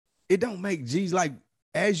 it don't make G's like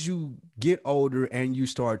as you get older and you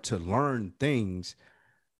start to learn things.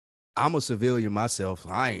 I'm a civilian myself.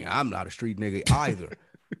 I'm not a street nigga either.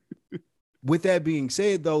 With that being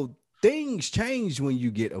said, though, things change when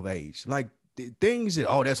you get of age. Like things that,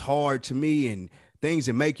 oh, that's hard to me, and things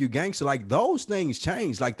that make you gangster, like those things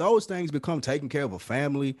change. Like those things become taking care of a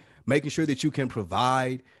family, making sure that you can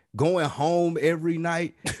provide, going home every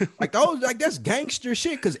night. Like those, like that's gangster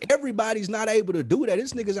shit, because everybody's not able to do that.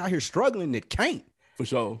 This niggas out here struggling that can't. For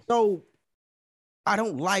sure. So I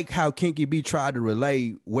don't like how Kinky B tried to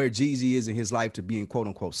relay where Jeezy is in his life to being quote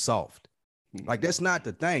unquote soft. Like that's not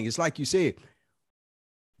the thing. It's like you said,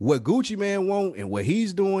 what Gucci Man want and what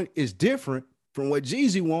he's doing is different from what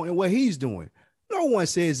Jeezy want and what he's doing. No one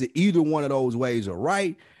says that either one of those ways are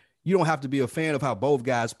right. You don't have to be a fan of how both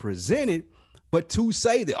guys present it, but to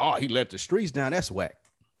say that, oh, he let the streets down, that's whack.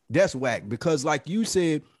 That's whack. Because like you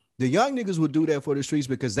said, the young niggas would do that for the streets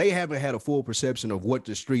because they haven't had a full perception of what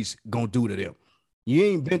the streets gonna do to them. You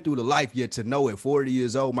ain't been through the life yet to know at 40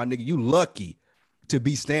 years old, my nigga, you lucky to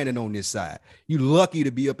be standing on this side. You lucky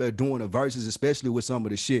to be up there doing the verses, especially with some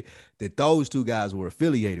of the shit that those two guys were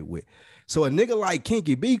affiliated with. So a nigga like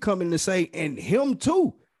Kinky B coming to say, and him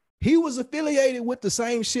too, he was affiliated with the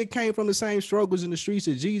same shit, came from the same struggles in the streets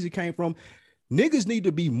that Jeezy came from. Niggas need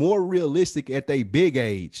to be more realistic at their big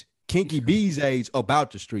age, Kinky B's age,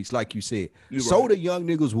 about the streets, like you said. You're so right. the young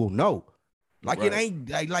niggas will know. Like Right. it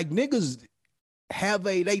ain't like niggas have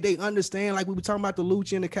they understand, like we were talking about the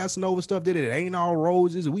Lucci and the Casanova stuff, that it ain't all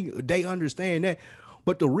roses. They understand that.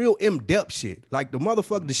 But the real in-depth shit, like the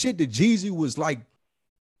motherfucker, the shit that Jeezy was like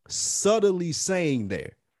subtly saying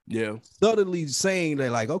there. Yeah. Subtly saying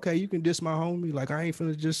that, like, okay, you can diss my homie. Like, I ain't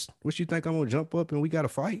finna just, what you think I'm gonna jump up and we gotta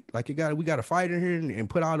fight? Like, we gotta fight in here and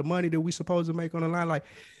put all the money that we supposed to make on the line. Like,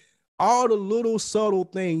 all the little subtle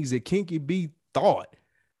things that Kinky B thought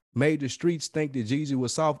made the streets think that Jeezy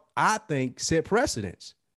was soft, I think set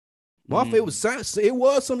precedents. Well, it was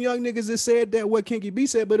some young niggas that said that what Kinky B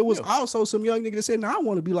said, but it was also some young niggas that said, "Nah, I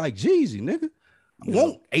want to be like Jeezy, nigga. I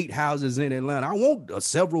want 8 houses in Atlanta. I want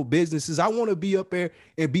several businesses. I want to be up there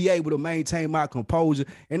and be able to maintain my composure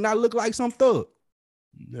and not look like some thug.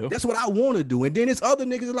 Yeah. That's what I want to do." And then it's other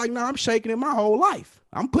niggas that like, "Nah, I'm shaking it my whole life.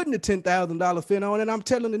 I'm putting the $10,000 fin on, and I'm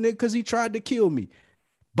telling the nigga because he tried to kill me."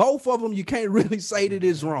 Both of them, you can't really say that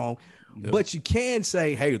it's wrong, but you can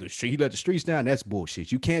say, hey, he let the streets down. That's bullshit.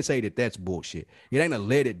 You can't say that that's bullshit. It ain't a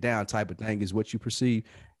let it down type of thing, is what you perceive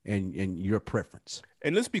and your preference.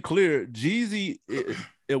 And let's be clear, Gucci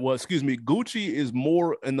is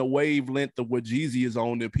more in the wavelength of what Jeezy is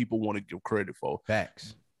on than people want to give credit for.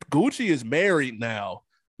 Facts. Gucci is married now.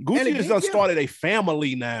 Gucci has done started a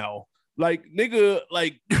family now. Like, nigga,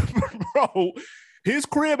 like, bro, his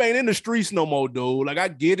crib ain't in the streets no more, dude. Like, I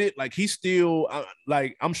get it. Like, he still,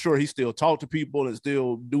 like, I'm sure he still talk to people and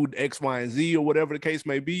still do X, Y, and Z or whatever the case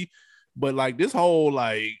may be. But like this whole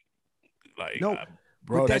no,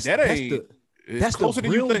 bro, that's closer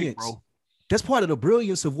than you think, bro. That's part of the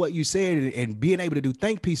brilliance of what you said and being able to do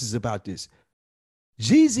think pieces about this.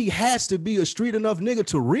 Jeezy has to be a street enough nigga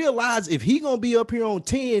to realize if he gonna be up here on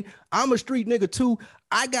 10, I'm a street nigga too.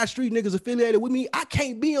 I got street niggas affiliated with me. I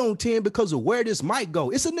can't be on 10 because of where this might go.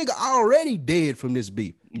 It's a nigga already dead from this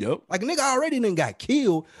beef. Yep. Like a nigga already done got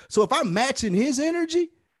killed. So if I'm matching his energy,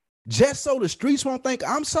 just so the streets won't think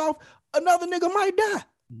I'm soft, another nigga might die.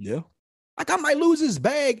 Yeah. Like I might lose his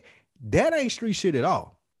bag. That ain't street shit at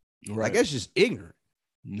all. Right. Like that's just ignorant.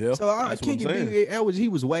 Yeah. So he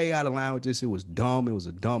was way out of line with this. It was dumb. It was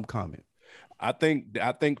a dumb comment. I think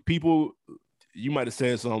people, you might have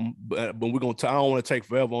said something, but we're gonna. I don't want to take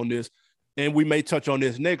forever on this, and we may touch on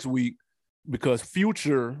this next week because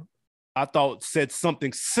Future, I thought, said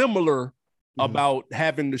something similar about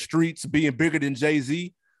having the streets being bigger than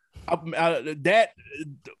Jay-Z. That,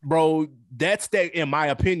 bro, that's that. In my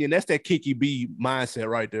opinion, that's that Kiki B mindset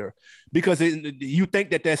right there, because you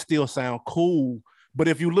think that still sound cool. But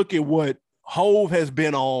if you look at what Hove has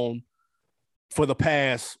been on for the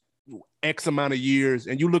past X amount of years,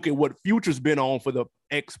 and you look at what Future's been on for the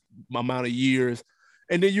X amount of years,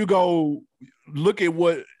 and then you go look at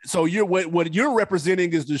what you're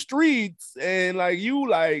representing is the streets, and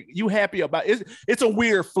you happy about it. It's a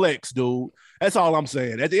weird flex, dude. That's all I'm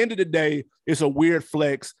saying. At the end of the day, it's a weird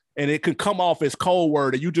flex, and it can come off as cold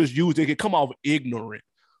word, and you just use it. It can come off ignorant.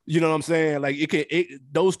 You know what I'm saying? Like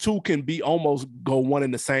those two can be almost go one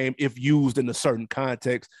and the same if used in a certain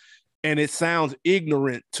context. And it sounds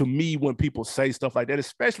ignorant to me when people say stuff like that,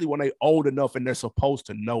 especially when they're old enough and they're supposed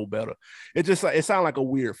to know better. It sounds like a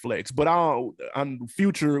weird flex. But on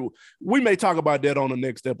Future, we may talk about that on the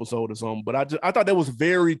next episode or something. But I thought that was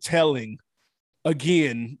very telling,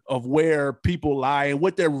 again, of where people lie and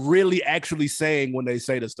what they're really actually saying when they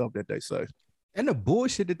say the stuff that they say. And the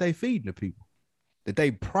bullshit that they feeding the people that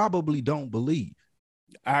they probably don't believe.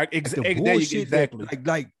 Exactly.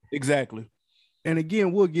 Like Exactly. And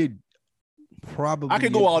again, we'll get probably. I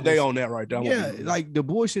could go all day on that right there. Yeah, like the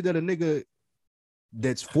bullshit that a nigga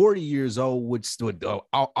that's 40 years old would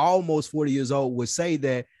almost 40 years old would say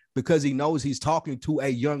that because he knows he's talking to a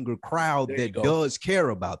younger crowd that does care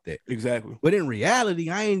about that. Exactly. But in reality,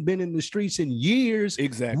 I ain't been in the streets in years.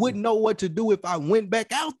 Exactly. Wouldn't know what to do if I went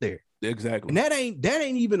back out there. Exactly. And that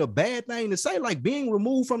ain't even a bad thing to say. Like being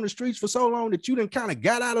removed from the streets for so long that you done kind of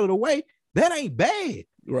got out of the way, that ain't bad.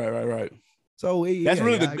 Right. So that's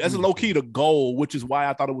that's low key the goal, which is why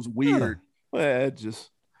I thought it was weird. Yeah. Well,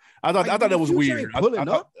 I thought that was weird. Pulling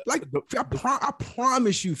up, I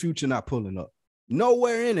promise you, Future not pulling up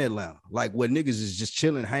nowhere in Atlanta. Like where niggas is just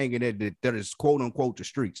chilling, hanging at that is quote unquote the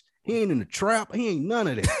streets. He ain't in the trap. He ain't none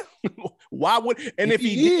of that. Why would? And if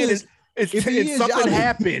he did, if something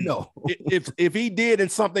happened, if he did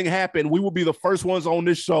and something happened, we would be the first ones on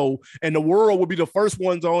this show, and the world would be the first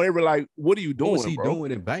ones on. Every like, what are you doing? What was he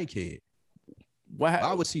doing in Bankhead?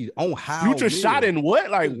 Why was he on how? Future shot in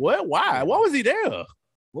what? Like what? Why? Why was he there?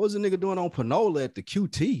 What was the nigga doing on Panola at the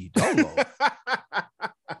QT? Dolo?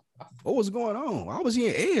 What was going on? Why was he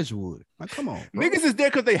in Edgewood? Like, come on, bro. Niggas is there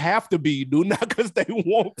because they have to be, dude, not because they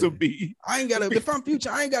want to be. I ain't gotta. If I'm Future,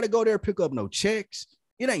 I ain't gotta go there and pick up no checks.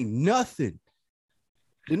 It ain't nothing.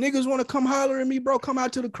 The niggas want to come holler at me, bro. Come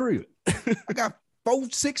out to the crib. I got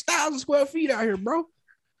 6,000 square feet out here, bro.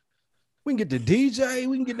 We can get the DJ.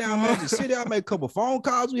 We can get down Magic City. I made a couple phone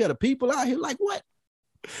calls. We had the people out here. Like what?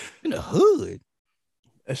 In the hood.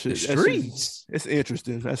 That shit, the streets. It's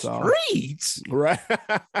interesting. That's streets. All. Right.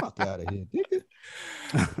 Fuck out of here, nigga.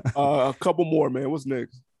 A couple more, man. What's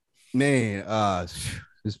next? Man,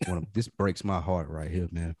 this breaks my heart right here,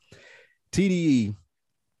 man. TDE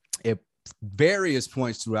at various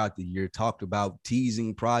points throughout the year talked about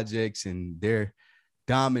teasing projects and their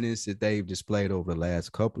dominance that they've displayed over the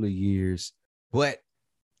last couple of years. But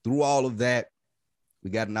through all of that, we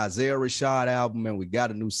got an Isaiah Rashad album and we got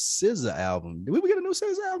a new SZA album. Did we get a new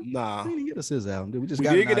SZA album? Nah. We didn't get a SZA album. We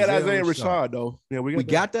did get that Isaiah Rashad though. Yeah, we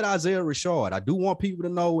got that Isaiah Rashad. I do want people to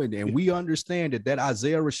know, and we understand that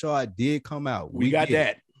Isaiah Rashad did come out. We got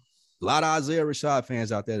that. A lot of Isaiah Rashad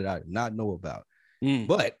fans out there that I did not know about.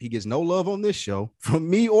 But he gets no love on this show from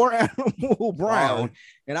me or Animal Brown.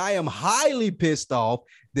 And I am highly pissed off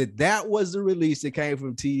that was the release that came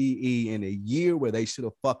from TDE in a year where they should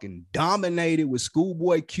have fucking dominated with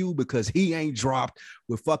Schoolboy Q because he ain't dropped,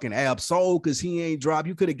 with fucking Ab Soul because he ain't dropped.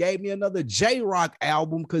 You could have gave me another J-Rock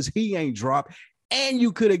album because he ain't dropped. And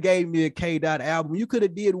you could have gave me a K-Dot album. You could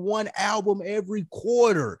have did one album every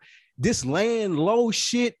quarter. This laying low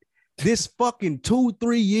shit, this fucking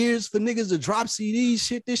 2-3 years for niggas to drop CDs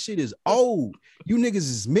shit, this shit is old. You niggas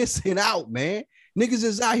is missing out, man. Niggas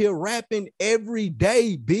is out here rapping every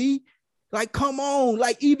day, B. Like, come on.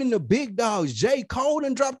 Like, even the big dogs, J. Cole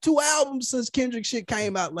done dropped 2 albums since Kendrick shit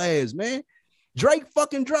came out last, man. Drake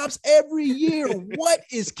fucking drops every year. What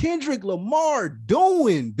is Kendrick Lamar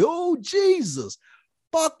doing, dude? Jesus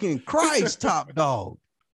fucking Christ, Top Dog.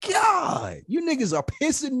 God, you niggas are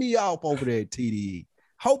pissing me off over there at TDE.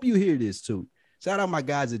 Hope you hear this too. Shout out my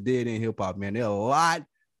guys at Dead End Hip Hop, man. They're a lot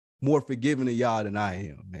more forgiving of y'all than I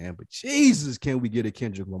am, man. But Jesus, can we get a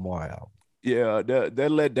Kendrick Lamar album? Yeah,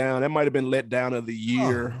 that let down. That might have been let down of the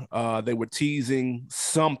year. They were teasing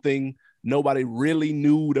something. Nobody really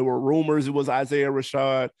knew. There were rumors it was Isaiah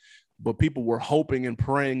Rashad, but people were hoping and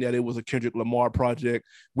praying that it was a Kendrick Lamar project.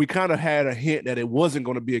 We kind of had a hint that it wasn't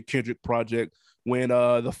going to be a Kendrick project when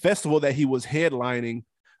the festival that he was headlining,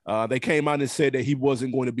 they came out and said that he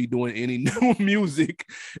wasn't going to be doing any new music.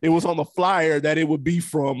 It was on the flyer that it would be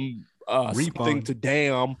from something to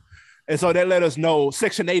Damn. And so that let us know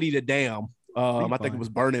Section 80 to Damn. I think it was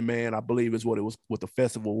Burning Man, I believe is what it was, what the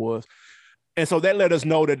festival was. And so that let us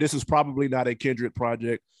know that this is probably not a Kendrick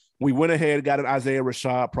project. We went ahead and got an Isaiah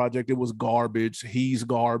Rashad project. It was garbage. He's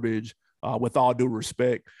garbage, with all due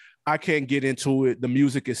respect. I can't get into it. The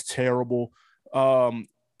music is terrible.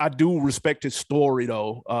 I do respect his story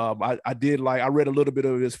though. I read a little bit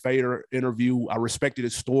of his Fader interview. I respected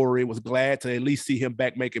his story. Was glad to at least see him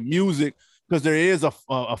back making music because there is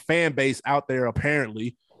a fan base out there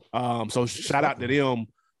apparently. So shout out to them.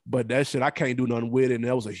 But that shit, I can't do nothing with it. And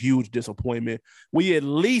that was a huge disappointment. We at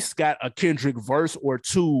least got a Kendrick verse or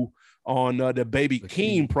two on the Baby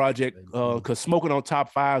Keem project because Smoking on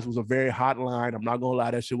Top Fives was a very hot line. I'm not going to lie,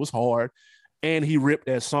 that shit was hard. And he ripped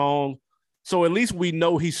that song. So at least we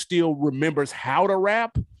know he still remembers how to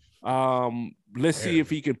rap. Let's see if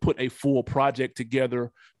he can put a full project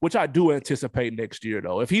together, which I do anticipate next year,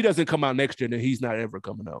 though. If he doesn't come out next year, then he's not ever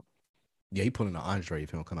coming out. Yeah, he pulling an Andre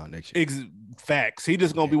if he don't come out next year. Facts. He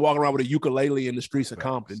just gonna be walking around with a ukulele in the streets of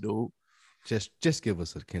Compton, dude. Just give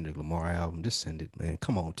us a Kendrick Lamar album. Just send it, man.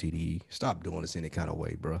 Come on, TDE. Stop doing this any kind of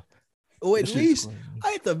way, bro. Or at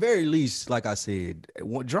the very least, like I said,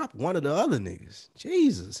 drop one of the other niggas.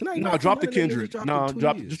 Jesus. No, drop the Kendrick. No,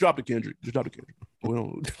 just drop the Kendrick. Just drop the Kendrick. We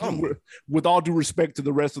don't, with all due respect to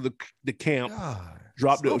the rest of the camp,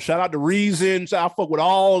 shout out to Reason. I fuck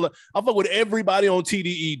with everybody on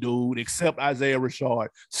TDE, dude, except Isaiah Rashad.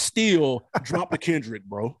 Still, drop the Kendrick,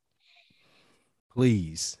 bro.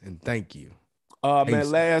 Please and thank you.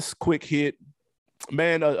 Man, last quick hit.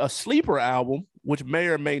 Man, a sleeper album, which may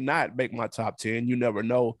or may not make my top 10. You never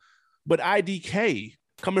know. But IDK,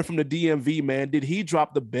 coming from the DMV, man, did he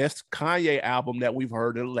drop the best Kanye album that we've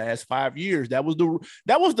heard in the last 5 years? That was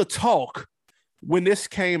the talk when this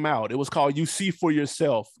came out. It was called You See For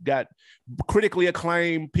Yourself. Got critically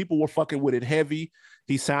acclaimed. People were fucking with it heavy.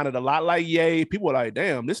 He sounded a lot like Ye. People were like,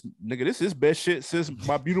 damn, this nigga, this is best shit since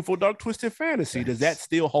My Beautiful Dark Twisted Fantasy. Does that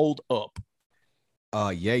still hold up?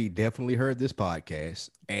 Ye definitely heard this podcast,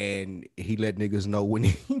 and he let niggas know when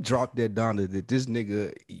he dropped that Donda that this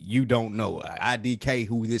nigga, you don't know. IDK,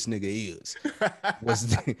 who this nigga is,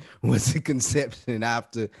 was the conception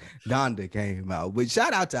after Donda came out. But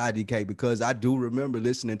shout out to IDK, because I do remember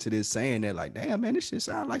listening to this saying that, like, damn, man, this shit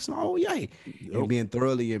sound like some old Ye. And being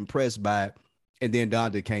thoroughly impressed by it. And then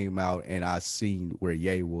Donda came out, and I seen where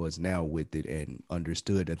Ye was now with it and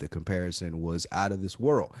understood that the comparison was out of this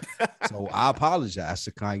world. So I apologize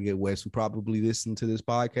to Kanye West, who probably listened to this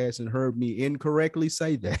podcast and heard me incorrectly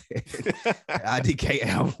say that. The IDK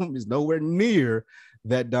album is nowhere near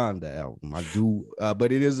that Donda album. I do,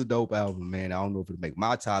 but it is a dope album, man. I don't know if it'll make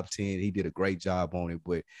my top 10. He did a great job on it,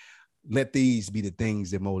 but let these be the things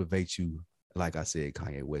that motivate you. Like I said,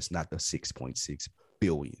 Kanye West, not the 6.6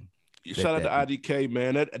 billion. Shout out to IDK,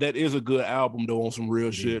 man. That is a good album though, on some real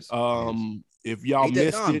shit. If y'all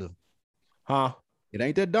missed it, it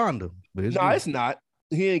ain't that Donda. It's not.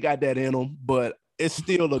 He ain't got that in him, but it's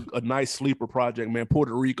still a nice sleeper project, man.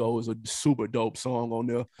 Puerto Rico is a super dope song on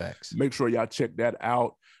there. Facts. Make sure y'all check that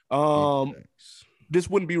out. This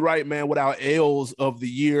wouldn't be right, man, without L's of the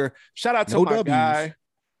year. Shout out to my guy.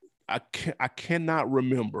 I cannot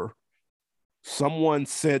remember. Someone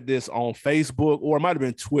said this on Facebook, or it might have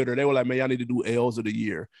been Twitter. They were like, man, y'all need to do L's of the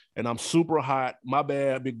year. And I'm super hot. My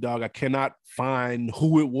bad, big dog. I cannot find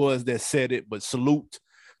who it was that said it, but salute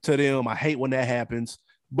to them. I hate when that happens.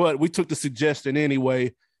 But we took the suggestion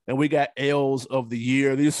anyway, and we got L's of the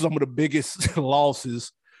year. These are some of the biggest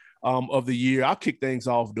losses of the year. I'll kick things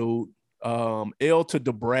off, dude. L to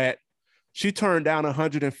Da Brat. She turned down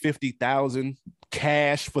 $150,000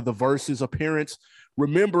 cash for the Versus appearance.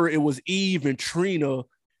 Remember, it was Eve and Trina.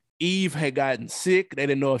 Eve had gotten sick. They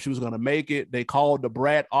didn't know if she was going to make it. They called Da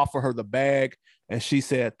Brat, offered her the bag, and she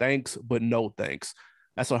said, thanks, but no thanks.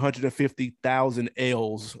 That's 150,000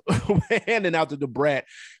 L's handing out to Da Brat,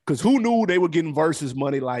 because who knew they were getting Versus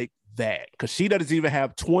money like that? Because she doesn't even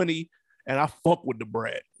have 20, and I fuck with Da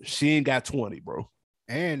Brat. She ain't got 20, bro.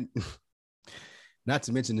 And not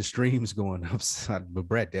to mention the streams going up. But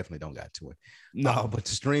Brett definitely don't got to it. No, but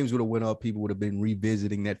the streams would have went up. People would have been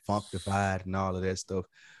revisiting that Funkified and all of that stuff.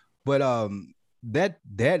 But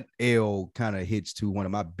that L kind of hits to one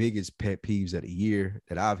of my biggest pet peeves of the year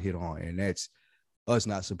that I've hit on, and that's us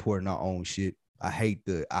not supporting our own shit. I hate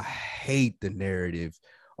the narrative.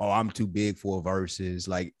 Oh, I'm too big for a Versus.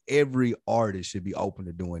 Like, every artist should be open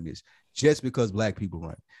to doing this just because Black people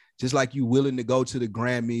run. Just like you willing to go to the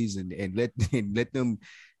Grammys and let them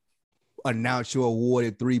announce your award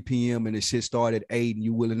at 3 p.m. and the shit start at 8, and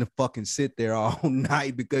you willing to fucking sit there all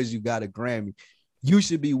night because you got a Grammy. You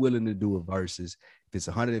should be willing to do a Versus. If it's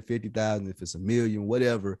 150,000, if it's $1 million,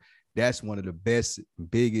 whatever, that's one of the best,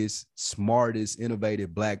 biggest, smartest,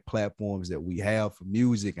 innovative Black platforms that we have for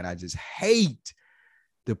music. And I just hate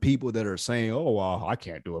the people that are saying, oh, well, I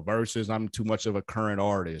can't do a Versus. I'm too much of a current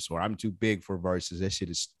artist, or I'm too big for Versus. That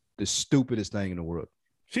shit is the stupidest thing in the world.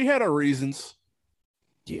 She had her reasons.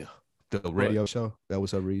 Yeah. The radio show, that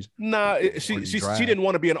was her reason. Nah, she didn't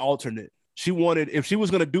want to be an alternate. She wanted, if she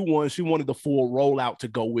was going to do one, she wanted the full rollout to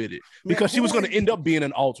go with it, because she was going to end up being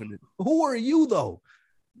an alternate. Who are you, though?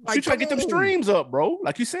 Like, she trying to get them streams up, bro,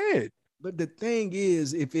 like you said. But the thing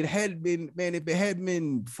is, if it hadn't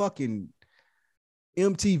been fucking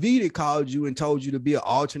MTV that called you and told you to be an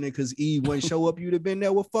alternate because Eve wouldn't show up, you'd have been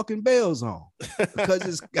there with fucking bells on. Because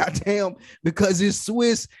it's because it's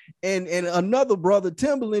Swizz and another brother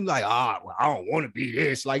Timbaland, like, well, I don't want to be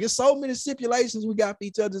this. Like, it's so many stipulations we got for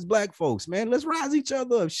each other as Black folks, man. Let's rise each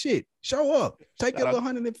other up. Shit. Show up. Take up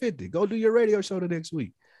 150. Go do your radio show the next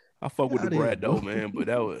week. I fuck with Da Brat though, man. But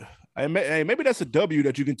Hey, maybe that's a W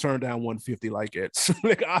that you can turn down 150 like it.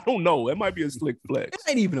 Like, I don't know. It might be a slick flex. It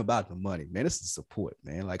ain't even about the money, man. It's the support,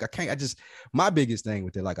 man. Like my biggest thing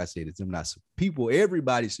with it, like I said, is them not people.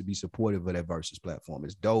 Everybody should be supportive of that Versus platform.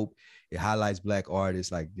 It's dope. It highlights Black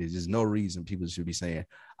artists. Like, there's just no reason people should be saying,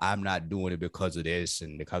 I'm not doing it because of this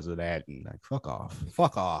and because of that. And like, fuck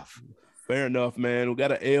off. Fair enough, man. We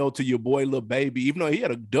got an L to your boy, Lil Baby, even though he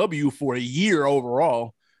had a W for a year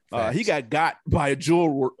overall. He got by a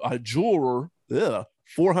jeweler,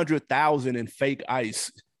 400,000 in fake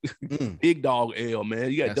ice. Big dog L,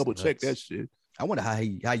 man. You got to double check that shit. I wonder how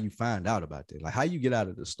you find out about that. Like, how you get out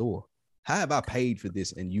of the store. How have I paid for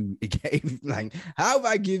this and you gave, like, how have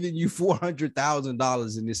I given you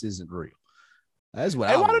 $400,000 and this isn't real? That's what.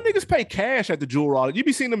 Hey, why do niggas pay cash at the jeweler? You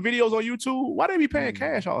be seeing them videos on YouTube? Why they be paying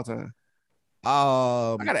cash all the time?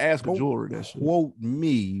 I gotta ask a jeweler that shit. Quote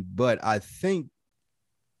me, but I think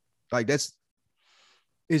like it's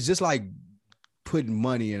just like putting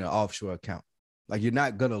money in an offshore account. Like, you're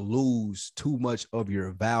not gonna lose too much of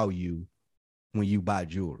your value when you buy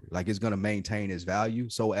jewelry. Like, it's gonna maintain its value.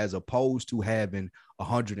 So as opposed to having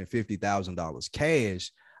 $150,000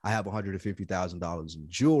 cash, I have $150,000 in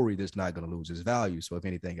jewelry that's not gonna lose its value. So if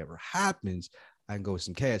anything ever happens, I can go with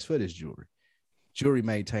some cash for this jewelry. Jewelry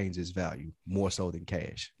maintains its value more so than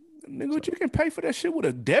cash. Nigga, but you can pay for that shit with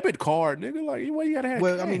a debit card, nigga. Like, what you gotta have?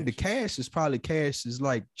 Well, cash? I mean, the cash is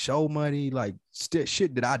like show money, like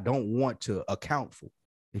shit that I don't want to account for.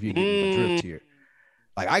 If you get my drift here,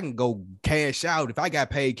 like, I can go cash out if I got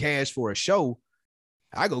paid cash for a show.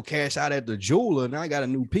 I go cash out at the jeweler and I got a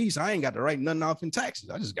new piece. I ain't got to write nothing off in taxes.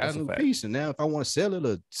 I just got a new piece, and now if I want to sell it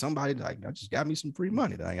to somebody, like, I just got me some free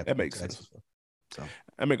money that I got. That makes sense. So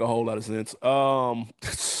that make a whole lot of sense.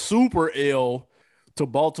 Super ill to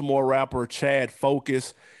Baltimore rapper Chad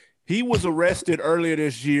Focus. He was arrested earlier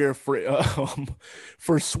this year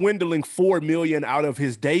for swindling $4 million out of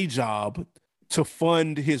his day job to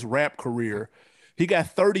fund his rap career. He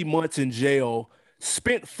got 30 months in jail,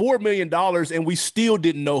 spent $4 million, and we still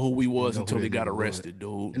didn't know who he was until he got arrested,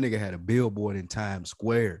 dude. That nigga had a billboard in Times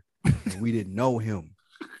Square, and we didn't know him.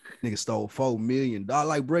 Nigga stole $4 million.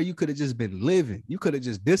 Like, bro, you could have just been living. You could have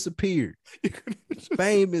just disappeared.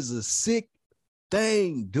 Fame is a sick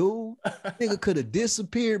thing, dude. Nigga could have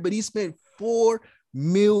disappeared, but he spent $4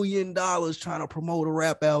 million trying to promote a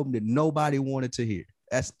rap album that nobody wanted to hear.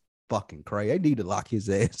 That's fucking crazy. They need to lock his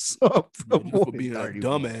ass up for being a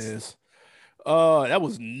dumbass. That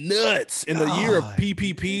was nuts. In the year of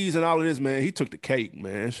PPPs and all of this, man, he took the cake,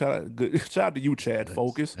 man. Shout out to you, Chad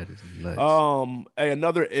Focus. That is nuts. Hey,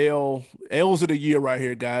 another L's of the year right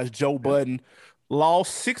here, guys. Joe Budden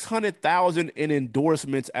lost 600,000 in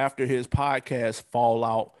endorsements after his podcast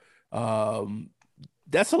fallout.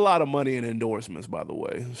 That's a lot of money in endorsements, by the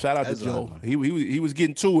way. Shout out to Joe. He was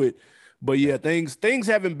getting to it, but yeah, things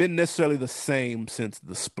haven't been necessarily the same since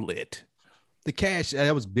the split. The cash,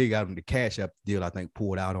 that was big out of the Cash App deal, I think,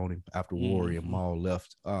 pulled out on him after Warrior and Maul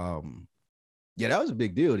left. Yeah, that was a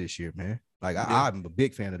big deal this year, man. Like, I'm a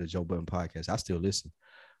big fan of the Joe Budden podcast. I still listen.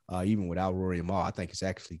 Even without Rory and Maul, I think it's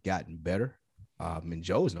actually gotten better. And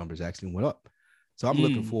Joe's numbers actually went up. So I'm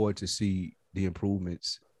looking forward to see the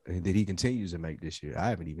improvements that he continues to make this year. I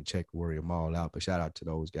haven't even checked Rory and Maul out, but shout out to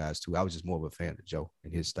those guys too. I was just more of a fan of Joe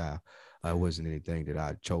and his style. It wasn't anything that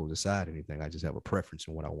I chose aside anything. I just have a preference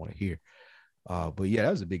in what I want to hear. But yeah,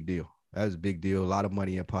 that was a big deal. That was a big deal. A lot of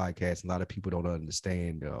money in podcasts. A lot of people don't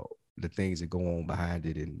understand the things that go on behind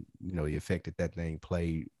it, and the effect that thing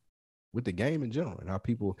played with the game in general. And how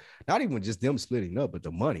people, not even just them splitting up, but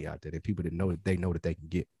the money out there that people didn't know that they can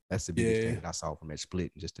get. That's the biggest thing that I saw from that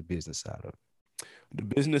split, and just the business side of it. The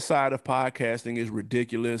business side of podcasting is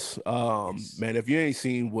ridiculous. Man, if you ain't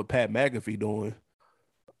seen what Pat McAfee doing,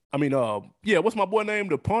 I mean, what's my boy name?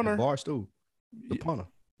 The punter? Barstool. The punter.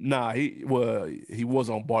 Nah, he was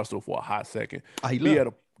on Barstool for a hot second. He had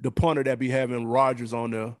the punter that be having Rodgers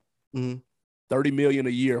on there. $30 million a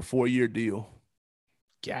year, 4-year deal.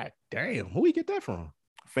 God damn, who we get that from?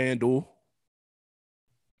 FanDuel.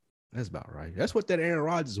 That's about right. That's what that Aaron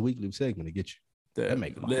Rodgers weekly segment to get you. That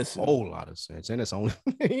makes a whole lot of sense, and it's only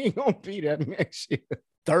he ain't gonna be that next year.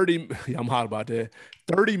 30. I'm hot about that.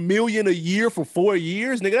 $30 million a year for 4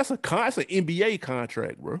 years, nigga. That's an NBA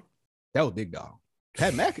contract, bro. That was big dog.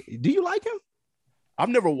 Pat McAfee, do you like him? I've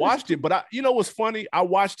never watched it, but what's funny? I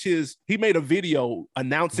watched he made a video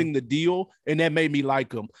announcing the deal, and that made me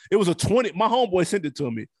like him. It was my homeboy sent it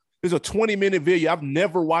to me. It's a 20-minute video. I've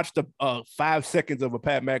never watched 5 seconds of a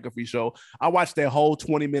Pat McAfee show. I watched that whole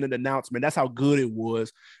 20-minute announcement. That's how good it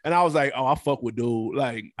was. And I was like, oh, I fuck with dude.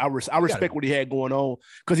 Like, I respect what he had going on,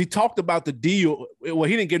 because he talked about the deal. Well,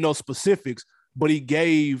 he didn't give no specifics, but he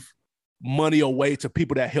gave money away to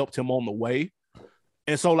people that helped him on the way.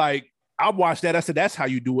 And so, like, I watched that. I said, that's how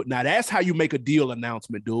you do it. Now, that's how you make a deal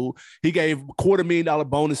announcement, dude. He gave $250,000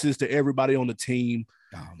 bonuses to everybody on the team.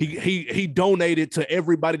 Oh, he donated to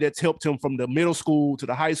everybody that's helped him from the middle school to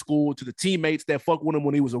the high school to the teammates that fucked with him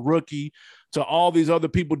when he was a rookie to all these other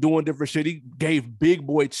people doing different shit. He gave big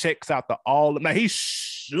boy checks out to all of them. Now, he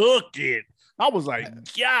shook it. I was like,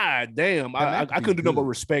 God damn. I couldn't do nothing but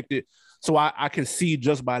respect it. So I can see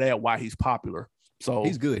just by that why he's popular. So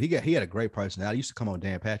he's good. He had a great personality. He used to come on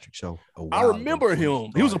Dan Patrick's show. I remember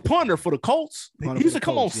him. He was a punter for the Colts. He used to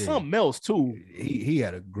come on something else too. He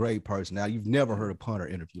had a great personality. You've never heard a punter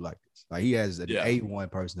interview like this. Like he has an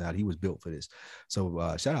A1 personality. He was built for this.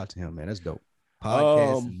 So shout out to him, man. That's dope.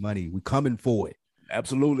 Podcast and money. We coming for it.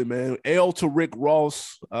 Absolutely, man. L to Rick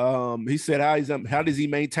Ross. He said how does he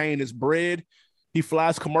maintain his bread? He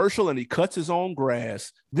flies commercial and he cuts his own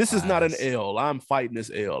grass. This is not an L. I'm fighting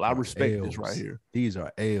this L. I respect this right here. These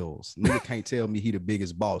are L's. Nigga can't tell me he the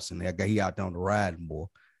biggest boss and that guy he out there on the riding, boy.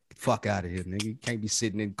 Fuck out of here, nigga. You can't be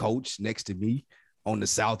sitting in coach next to me on the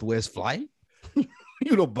Southwest flight.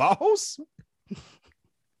 You the boss?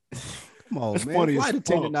 Come on, that's man. Funny flight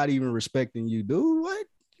attendant not even respecting you, dude. What?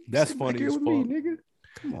 That's funny as fuck. Me, nigga.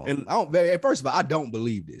 Come on. And first of all, I don't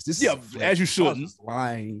believe this. This is as you shouldn't.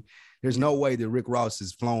 Lying. There's no way that Rick Ross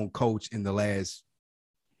has flown coach in the last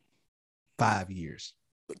 5 years.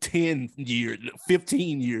 10 years,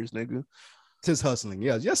 15 years, nigga. Since Hustling.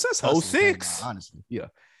 Yeah, since Hustling. 06. Honestly. Yeah.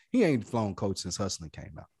 He ain't flown coach since Hustling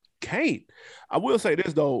came out. Can't. I will say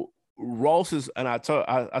this, though. Ross's, and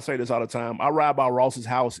I say this all the time, I ride by Ross's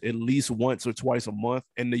house at least once or twice a month,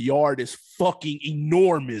 and the yard is fucking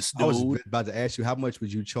enormous, dude. I was about to ask you, how much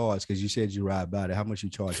would you charge? Because you said you ride by it. How much you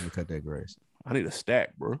charge to cut that grass? I need a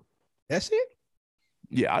stack, bro. That's it?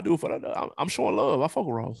 Yeah, I do it for that. I'm showing love. I fuck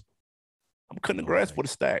with Ross. I'm cutting the grass for the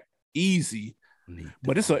stack. Easy.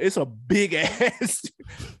 But it's a big ass.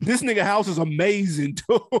 This nigga house is amazing,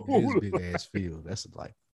 too. It is big ass field. That's like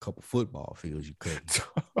a couple football fields you cut.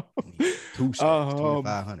 2 stacks,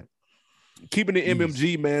 2,500. Keeping the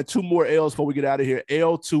MMG, man. 2 more L's before we get out of here.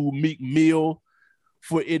 L to Meek Mill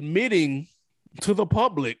for admitting to the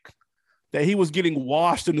public that he was getting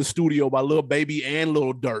washed in the studio by Lil Baby and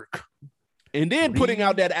Lil Durk. And then putting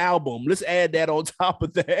out that album. Let's add that on top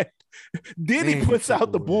of that. Then he puts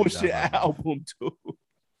out the bullshit album too.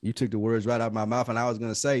 You took the words right out of my mouth. And I was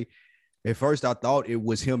going to say, at first I thought it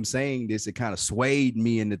was him saying this. It kind of swayed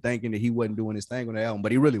me into thinking that he wasn't doing his thing on the album,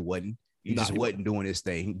 but he really wasn't. He just wasn't doing his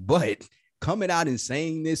thing. But coming out and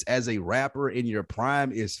saying this as a rapper in your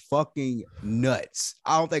prime is fucking nuts.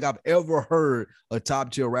 I don't think I've ever heard a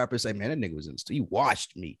top tier rapper say, man, that nigga was in the he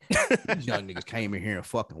washed me. These young niggas came in here and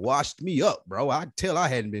fucking washed me up, bro. I tell I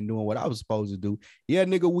hadn't been doing what I was supposed to do. Yeah,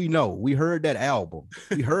 nigga, we know. We heard that album.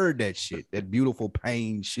 We heard that shit, that Beautiful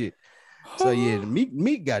Pain shit. So yeah,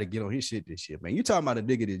 Meek got to get on his shit this shit, man. You talking about a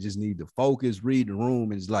nigga that just need to focus, read the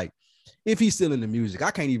room, and it's like, if he's still in the music, I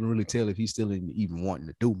can't even really tell if he's still even wanting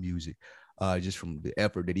to do music. Just from the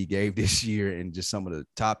effort that he gave this year and just some of the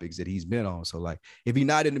topics that he's been on. So, like, if he's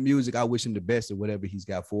not in the music, I wish him the best of whatever he's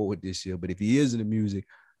got forward this year. But if he is in the music,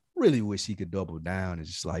 really wish he could double down and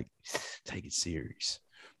just, like, take it serious.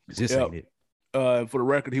 This ain't it. For the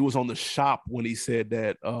record, he was on The Shop when he said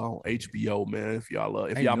that on HBO, man. If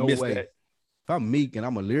y'all missed that. If I'm Meek and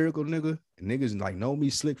I'm a lyrical nigga, and niggas like know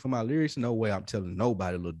me slick for my lyrics, no way I'm telling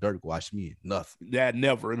nobody Lil Durk watch me in nothing. That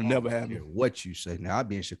never, it'll never happen. What you say. Now I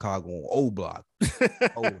be in Chicago on O Block.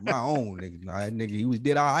 My own nigga. Nah, that nigga, he was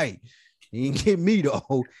did all right. He ain't get me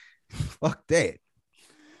though. Fuck that.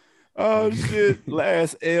 Oh shit.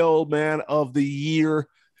 Last L, man, of the year.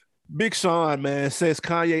 Big Sean, man, says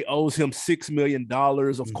Kanye owes him $6 million.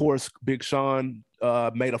 Of course, Big Sean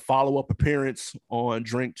made a follow-up appearance on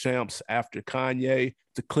Drink Champs after Kanye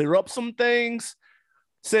to clear up some things.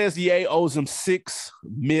 Says Ye owes him $6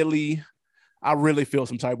 million. I really feel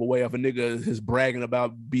some type of way if a nigga is bragging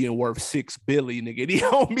about being worth $6 billion, nigga. He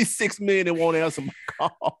owe me $6 million and won't answer my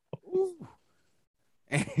call.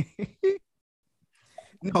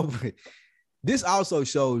 No, but this also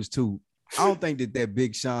shows too. I don't think that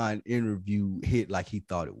Big Sean interview hit like he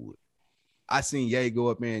thought it would. I seen Ye go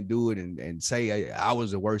up there and do it and say I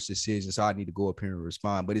was the worst decision, so I need to go up here and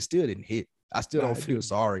respond. But it still didn't hit. I still don't feel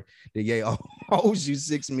sorry that Ye owes you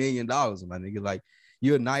 $6 million, my nigga. Like,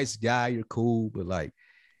 you're a nice guy, you're cool, but like,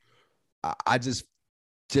 I just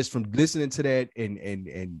from listening to that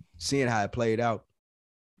and seeing how it played out,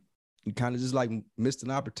 you kind of just like missed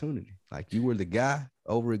an opportunity. Like, you were the guy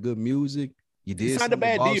over at Good Music. You did. He signed a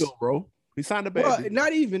bad deal, bro. He signed a bad deal.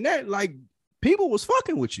 Not even that. Like, people was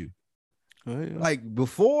fucking with you. Oh, yeah. Like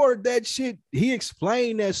before that shit, he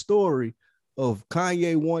explained that story of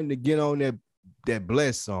Kanye wanting to get on that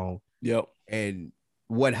Bless song. Yep. And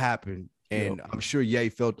what happened. And Yep. I'm sure Ye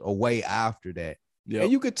felt a way after that. Yep.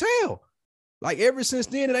 And you could tell. Like ever since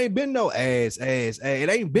then, it ain't been no ass. It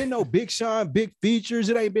ain't been no Big Sean, big features.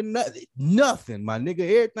 It ain't been nothing, my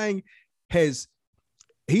nigga. Everything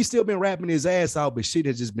he's still been rapping his ass out, but shit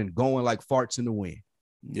has just been going like farts in the wind.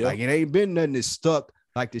 Yep. Like it ain't been nothing that stuck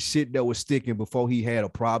like the shit that was sticking before he had a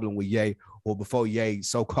problem with Ye or before Ye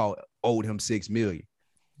so-called owed him $6 million.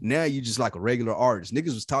 Now you just like a regular artist.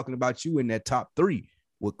 Niggas was talking about you in that top 3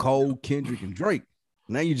 with Cole, Kendrick, and Drake.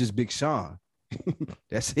 Now you just Big Sean.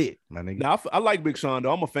 That's it, my nigga. Now I like Big Sean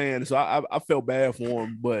though. I'm a fan, so I felt bad for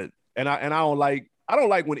him, but I don't like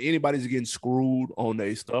when anybody's getting screwed on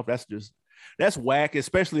their stuff. That's whack,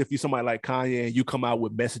 especially if you're somebody like Kanye and you come out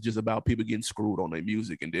with messages about people getting screwed on their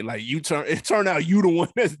music, and then like it turn out you the one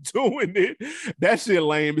that's doing it. That shit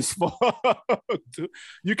lame as fuck.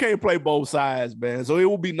 You can't play both sides, man. So it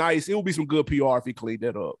would be nice. It would be some good PR if he cleaned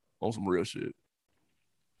that up on some real shit.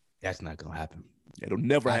 That's not gonna happen. It'll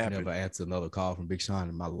never happen. I'd never answer another call from Big Sean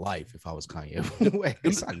in my life if I was Kanye.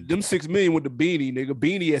 them $6 million with the beanie, nigga.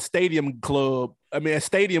 Beanie at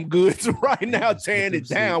Stadium Goods right now, tearing it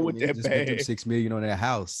down with that bag. $6 million on that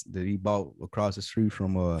house that he bought across the street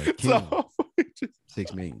from So,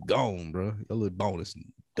 $6 million gone, bro. Your little bonus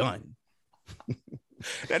done.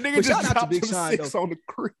 That nigga just dropped Big Sean, 6 on the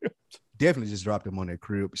crib. Definitely just dropped him on that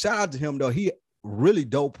crib. Shout out to him though. He really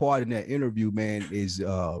dope part in that interview, man, is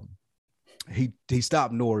he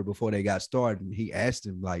stopped Nori before they got started, and he asked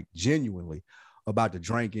him like genuinely about the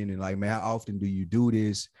drinking and like, man, how often do you do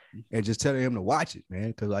this? And just telling him to watch it, man,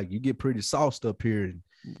 because like you get pretty sauced up here and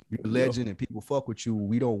you're a legend and people fuck with you.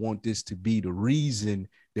 We don't want this to be the reason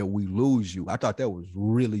that we lose you. I thought that was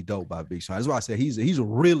really dope by Big Sean. That's why I said he's a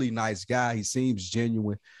really nice guy. He seems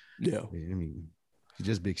genuine. Yeah, I mean, he's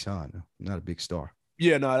just Big Sean, not a big star.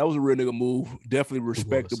 Yeah, no, that was a real nigga move. Definitely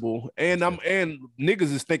respectable. And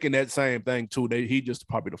niggas is thinking that same thing too. He just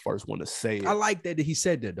probably the first one to say it. I like that he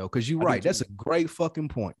said that though, because you're right. That's a great fucking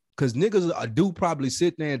point. Because niggas do probably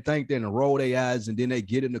sit there and think that and roll their eyes, and then they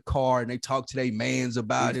get in the car and they talk to their mans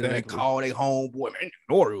about it, and they call their homeboy, man,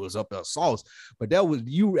 Nori was up there sauce. But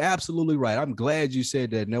you absolutely right. I'm glad you said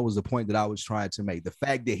that, and that was the point that I was trying to make. The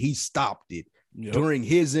fact that he stopped it. Yep. During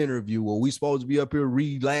his interview, where we supposed to be up here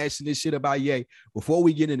relashing this shit about Ye. Before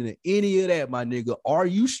we get into any of that, my nigga, are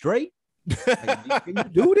you straight? Like, can you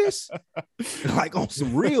do this? Like on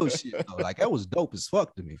some real shit, though. Like that was dope as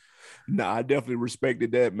fuck to me. Nah, I definitely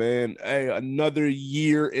respected that, man. Hey, another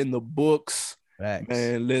year in the books. Thanks.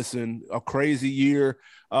 Man, listen, a crazy year.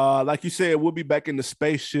 Like you said, we'll be back in the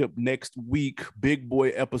spaceship next week. Big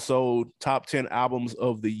Boy episode, top 10 albums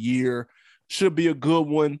of the year. Should be a good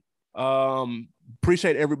one.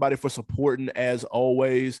 Appreciate everybody for supporting as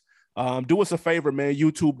always. Do us a favor, man,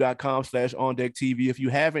 youtube.com/OnDeckTV. If you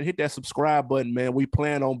haven't, hit that subscribe button, man. We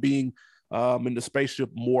plan on being in the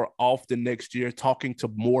spaceship more often next year, talking to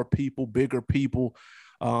more people, bigger people,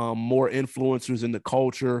 more influencers in the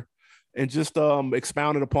culture, and just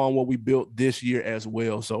expounding upon what we built this year as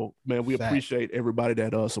well. So, man, we appreciate everybody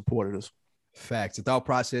that supported us. Facts. The thought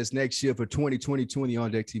process next year for 2020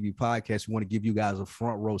 On Deck TV podcast, we want to give you guys a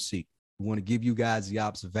front row seat. We want to give you guys the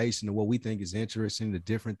observation of what we think is interesting, the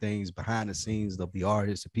different things behind the scenes of the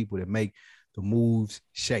artists, the people that make the moves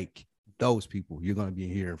shake. Those people you're going to be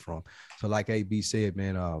hearing from. So like AB said,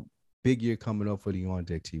 man, big year coming up for the On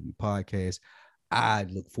Deck TV podcast. I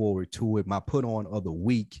look forward to it. My put on of the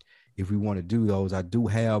week, if we want to do those, I do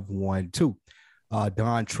have one too.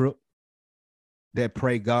 Don Tripp. That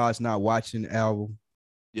Pray God's Not Watching album.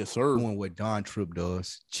 Yes, sir. Doing what Don Tripp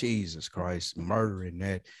does. Jesus Christ, murdering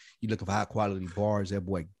that. You looking for high quality bars, that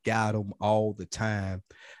boy got them all the time.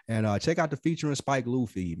 And check out the featuring Spike Lee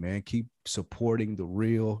feed, man. Keep supporting the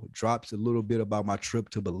real. Drops a little bit about my trip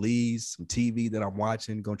to Belize, some TV that I'm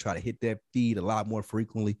watching. Gonna try to hit that feed a lot more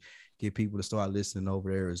frequently. Get people to start listening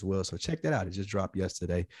over there as well. So check that out. It just dropped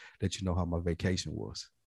yesterday. Let you know how my vacation was.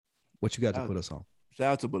 What you got to put us on?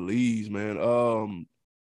 Shout out to Belize, man. I'm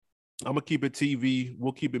gonna keep it TV.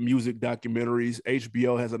 We'll keep it music documentaries.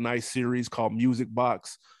 HBO has a nice series called Music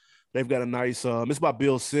Box. They've got a nice. It's about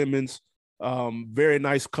Bill Simmons. Very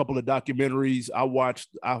nice couple of documentaries.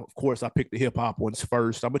 Of course, I picked the hip hop ones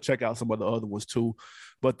first. I'm gonna check out some of the other ones too.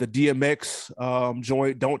 But the DMX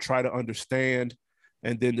joint, Don't Try to Understand,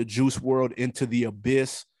 and then the Juice WRLD, Into the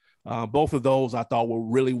Abyss. Both of those I thought were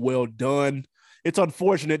really well done. It's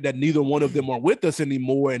unfortunate that neither one of them are with us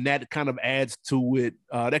anymore, and that kind of adds to it.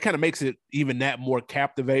 That kind of makes it even that more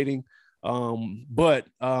captivating. But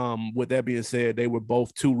with that being said, they were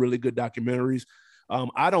both two really good documentaries.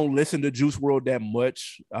 I don't listen to Juice WRLD that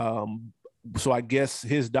much. So I guess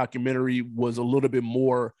his documentary was a little bit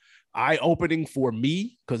more eye-opening for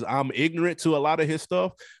me because I'm ignorant to a lot of his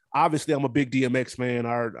stuff. Obviously, I'm a big DMX fan.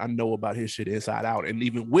 I know about his shit inside out. And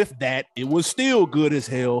even with that, it was still good as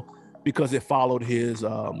hell because it followed his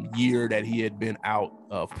year that he had been out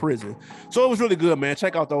of prison. So it was really good, man.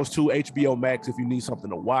 Check out those two, HBO Max, if you need something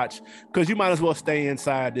to watch, because you might as well stay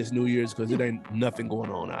inside this New Year's because it ain't nothing going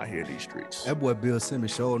on out here in these streets. That boy Bill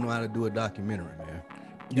Simmons sure know how to do a documentary, man.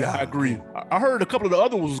 Yeah, I agree. I heard a couple of the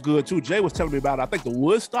other ones was good too. Jay was telling me about it. I think the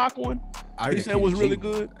Woodstock one, he said was really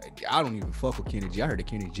good. I don't even fuck with Kenny G. I heard the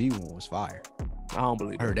Kenny G one was fire. I don't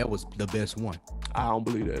believe that. I heard that was the best one. I don't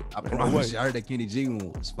believe that. I promise you, I heard that Kenny G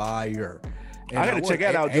one was fire. And I gotta check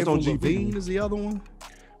that out just on Avril Lavigne is the other one.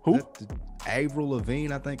 Who? Avril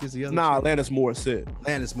Lavigne, I think, is the other. Nah, Alanis Morissette.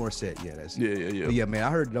 Alanis Morissette, yeah, that's yeah. But yeah, man, I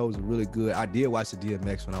heard those were really good. I did watch the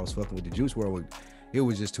DMX when I was fucking with the Juice WRLD. It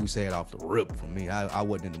was just too sad off the rip for me. I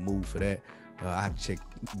wasn't in the mood for that. I have to check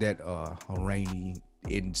that a rainy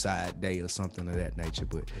inside day or something of that nature.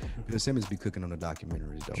 But Bill Simmons be cooking on the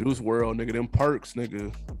documentaries though. Juice WRLD, nigga, them perks,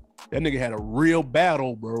 nigga. That nigga had a real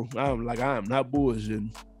battle, bro. I am not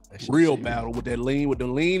bullshitting. Real battle with the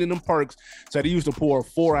lean and them perks. Said he used to pour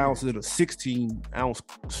 4 ounces in a 16-ounce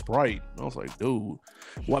Sprite. I was like, dude.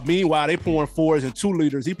 What? Meanwhile, they pouring 4s in 2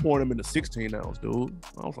 liters. He pouring them in a 16-ounce, dude.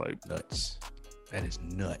 I was like, nuts. That is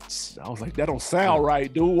nuts. I was like, that don't sound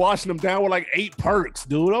right, dude. Washing them down with like 8 perks,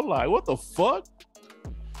 dude. I'm like, what the fuck?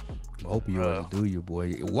 I hope you do you,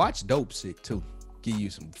 boy. Watch Dope Sick too. Give you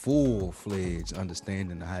some full-fledged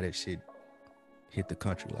understanding of how that shit hit the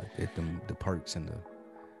country like that. The perks and the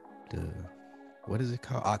what is it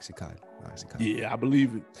called? Oxycontin. Yeah, I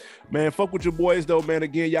believe it. Man, fuck with your boys though, man.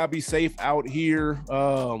 Again, y'all be safe out here.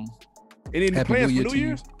 Any plans for New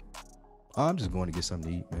Year's? I'm just going to get something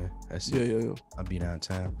to eat, man. That's it. Yeah. I'll be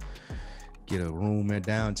downtown. Get a room in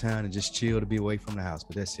downtown and just chill to be away from the house.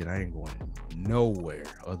 But that's it. I ain't going nowhere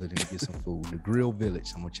other than to get some food. The Grill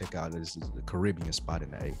Village. I'm gonna check out. This is the Caribbean spot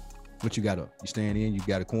in the A. What you got up? You staying in? You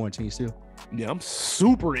got a quarantine still? Yeah, I'm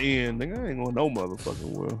super in. Nigga, I ain't going no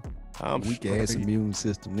motherfucking well. I'm weak ass immune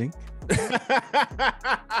system, nigga.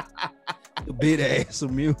 The big ass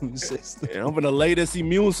immune system. Yeah, I'm gonna lay this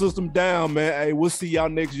immune system down, man. Hey, we'll see y'all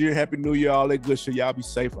next year. Happy New Year, all that good shit. Y'all be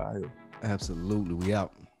safe out here. Absolutely. We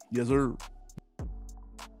out. Yes, sir.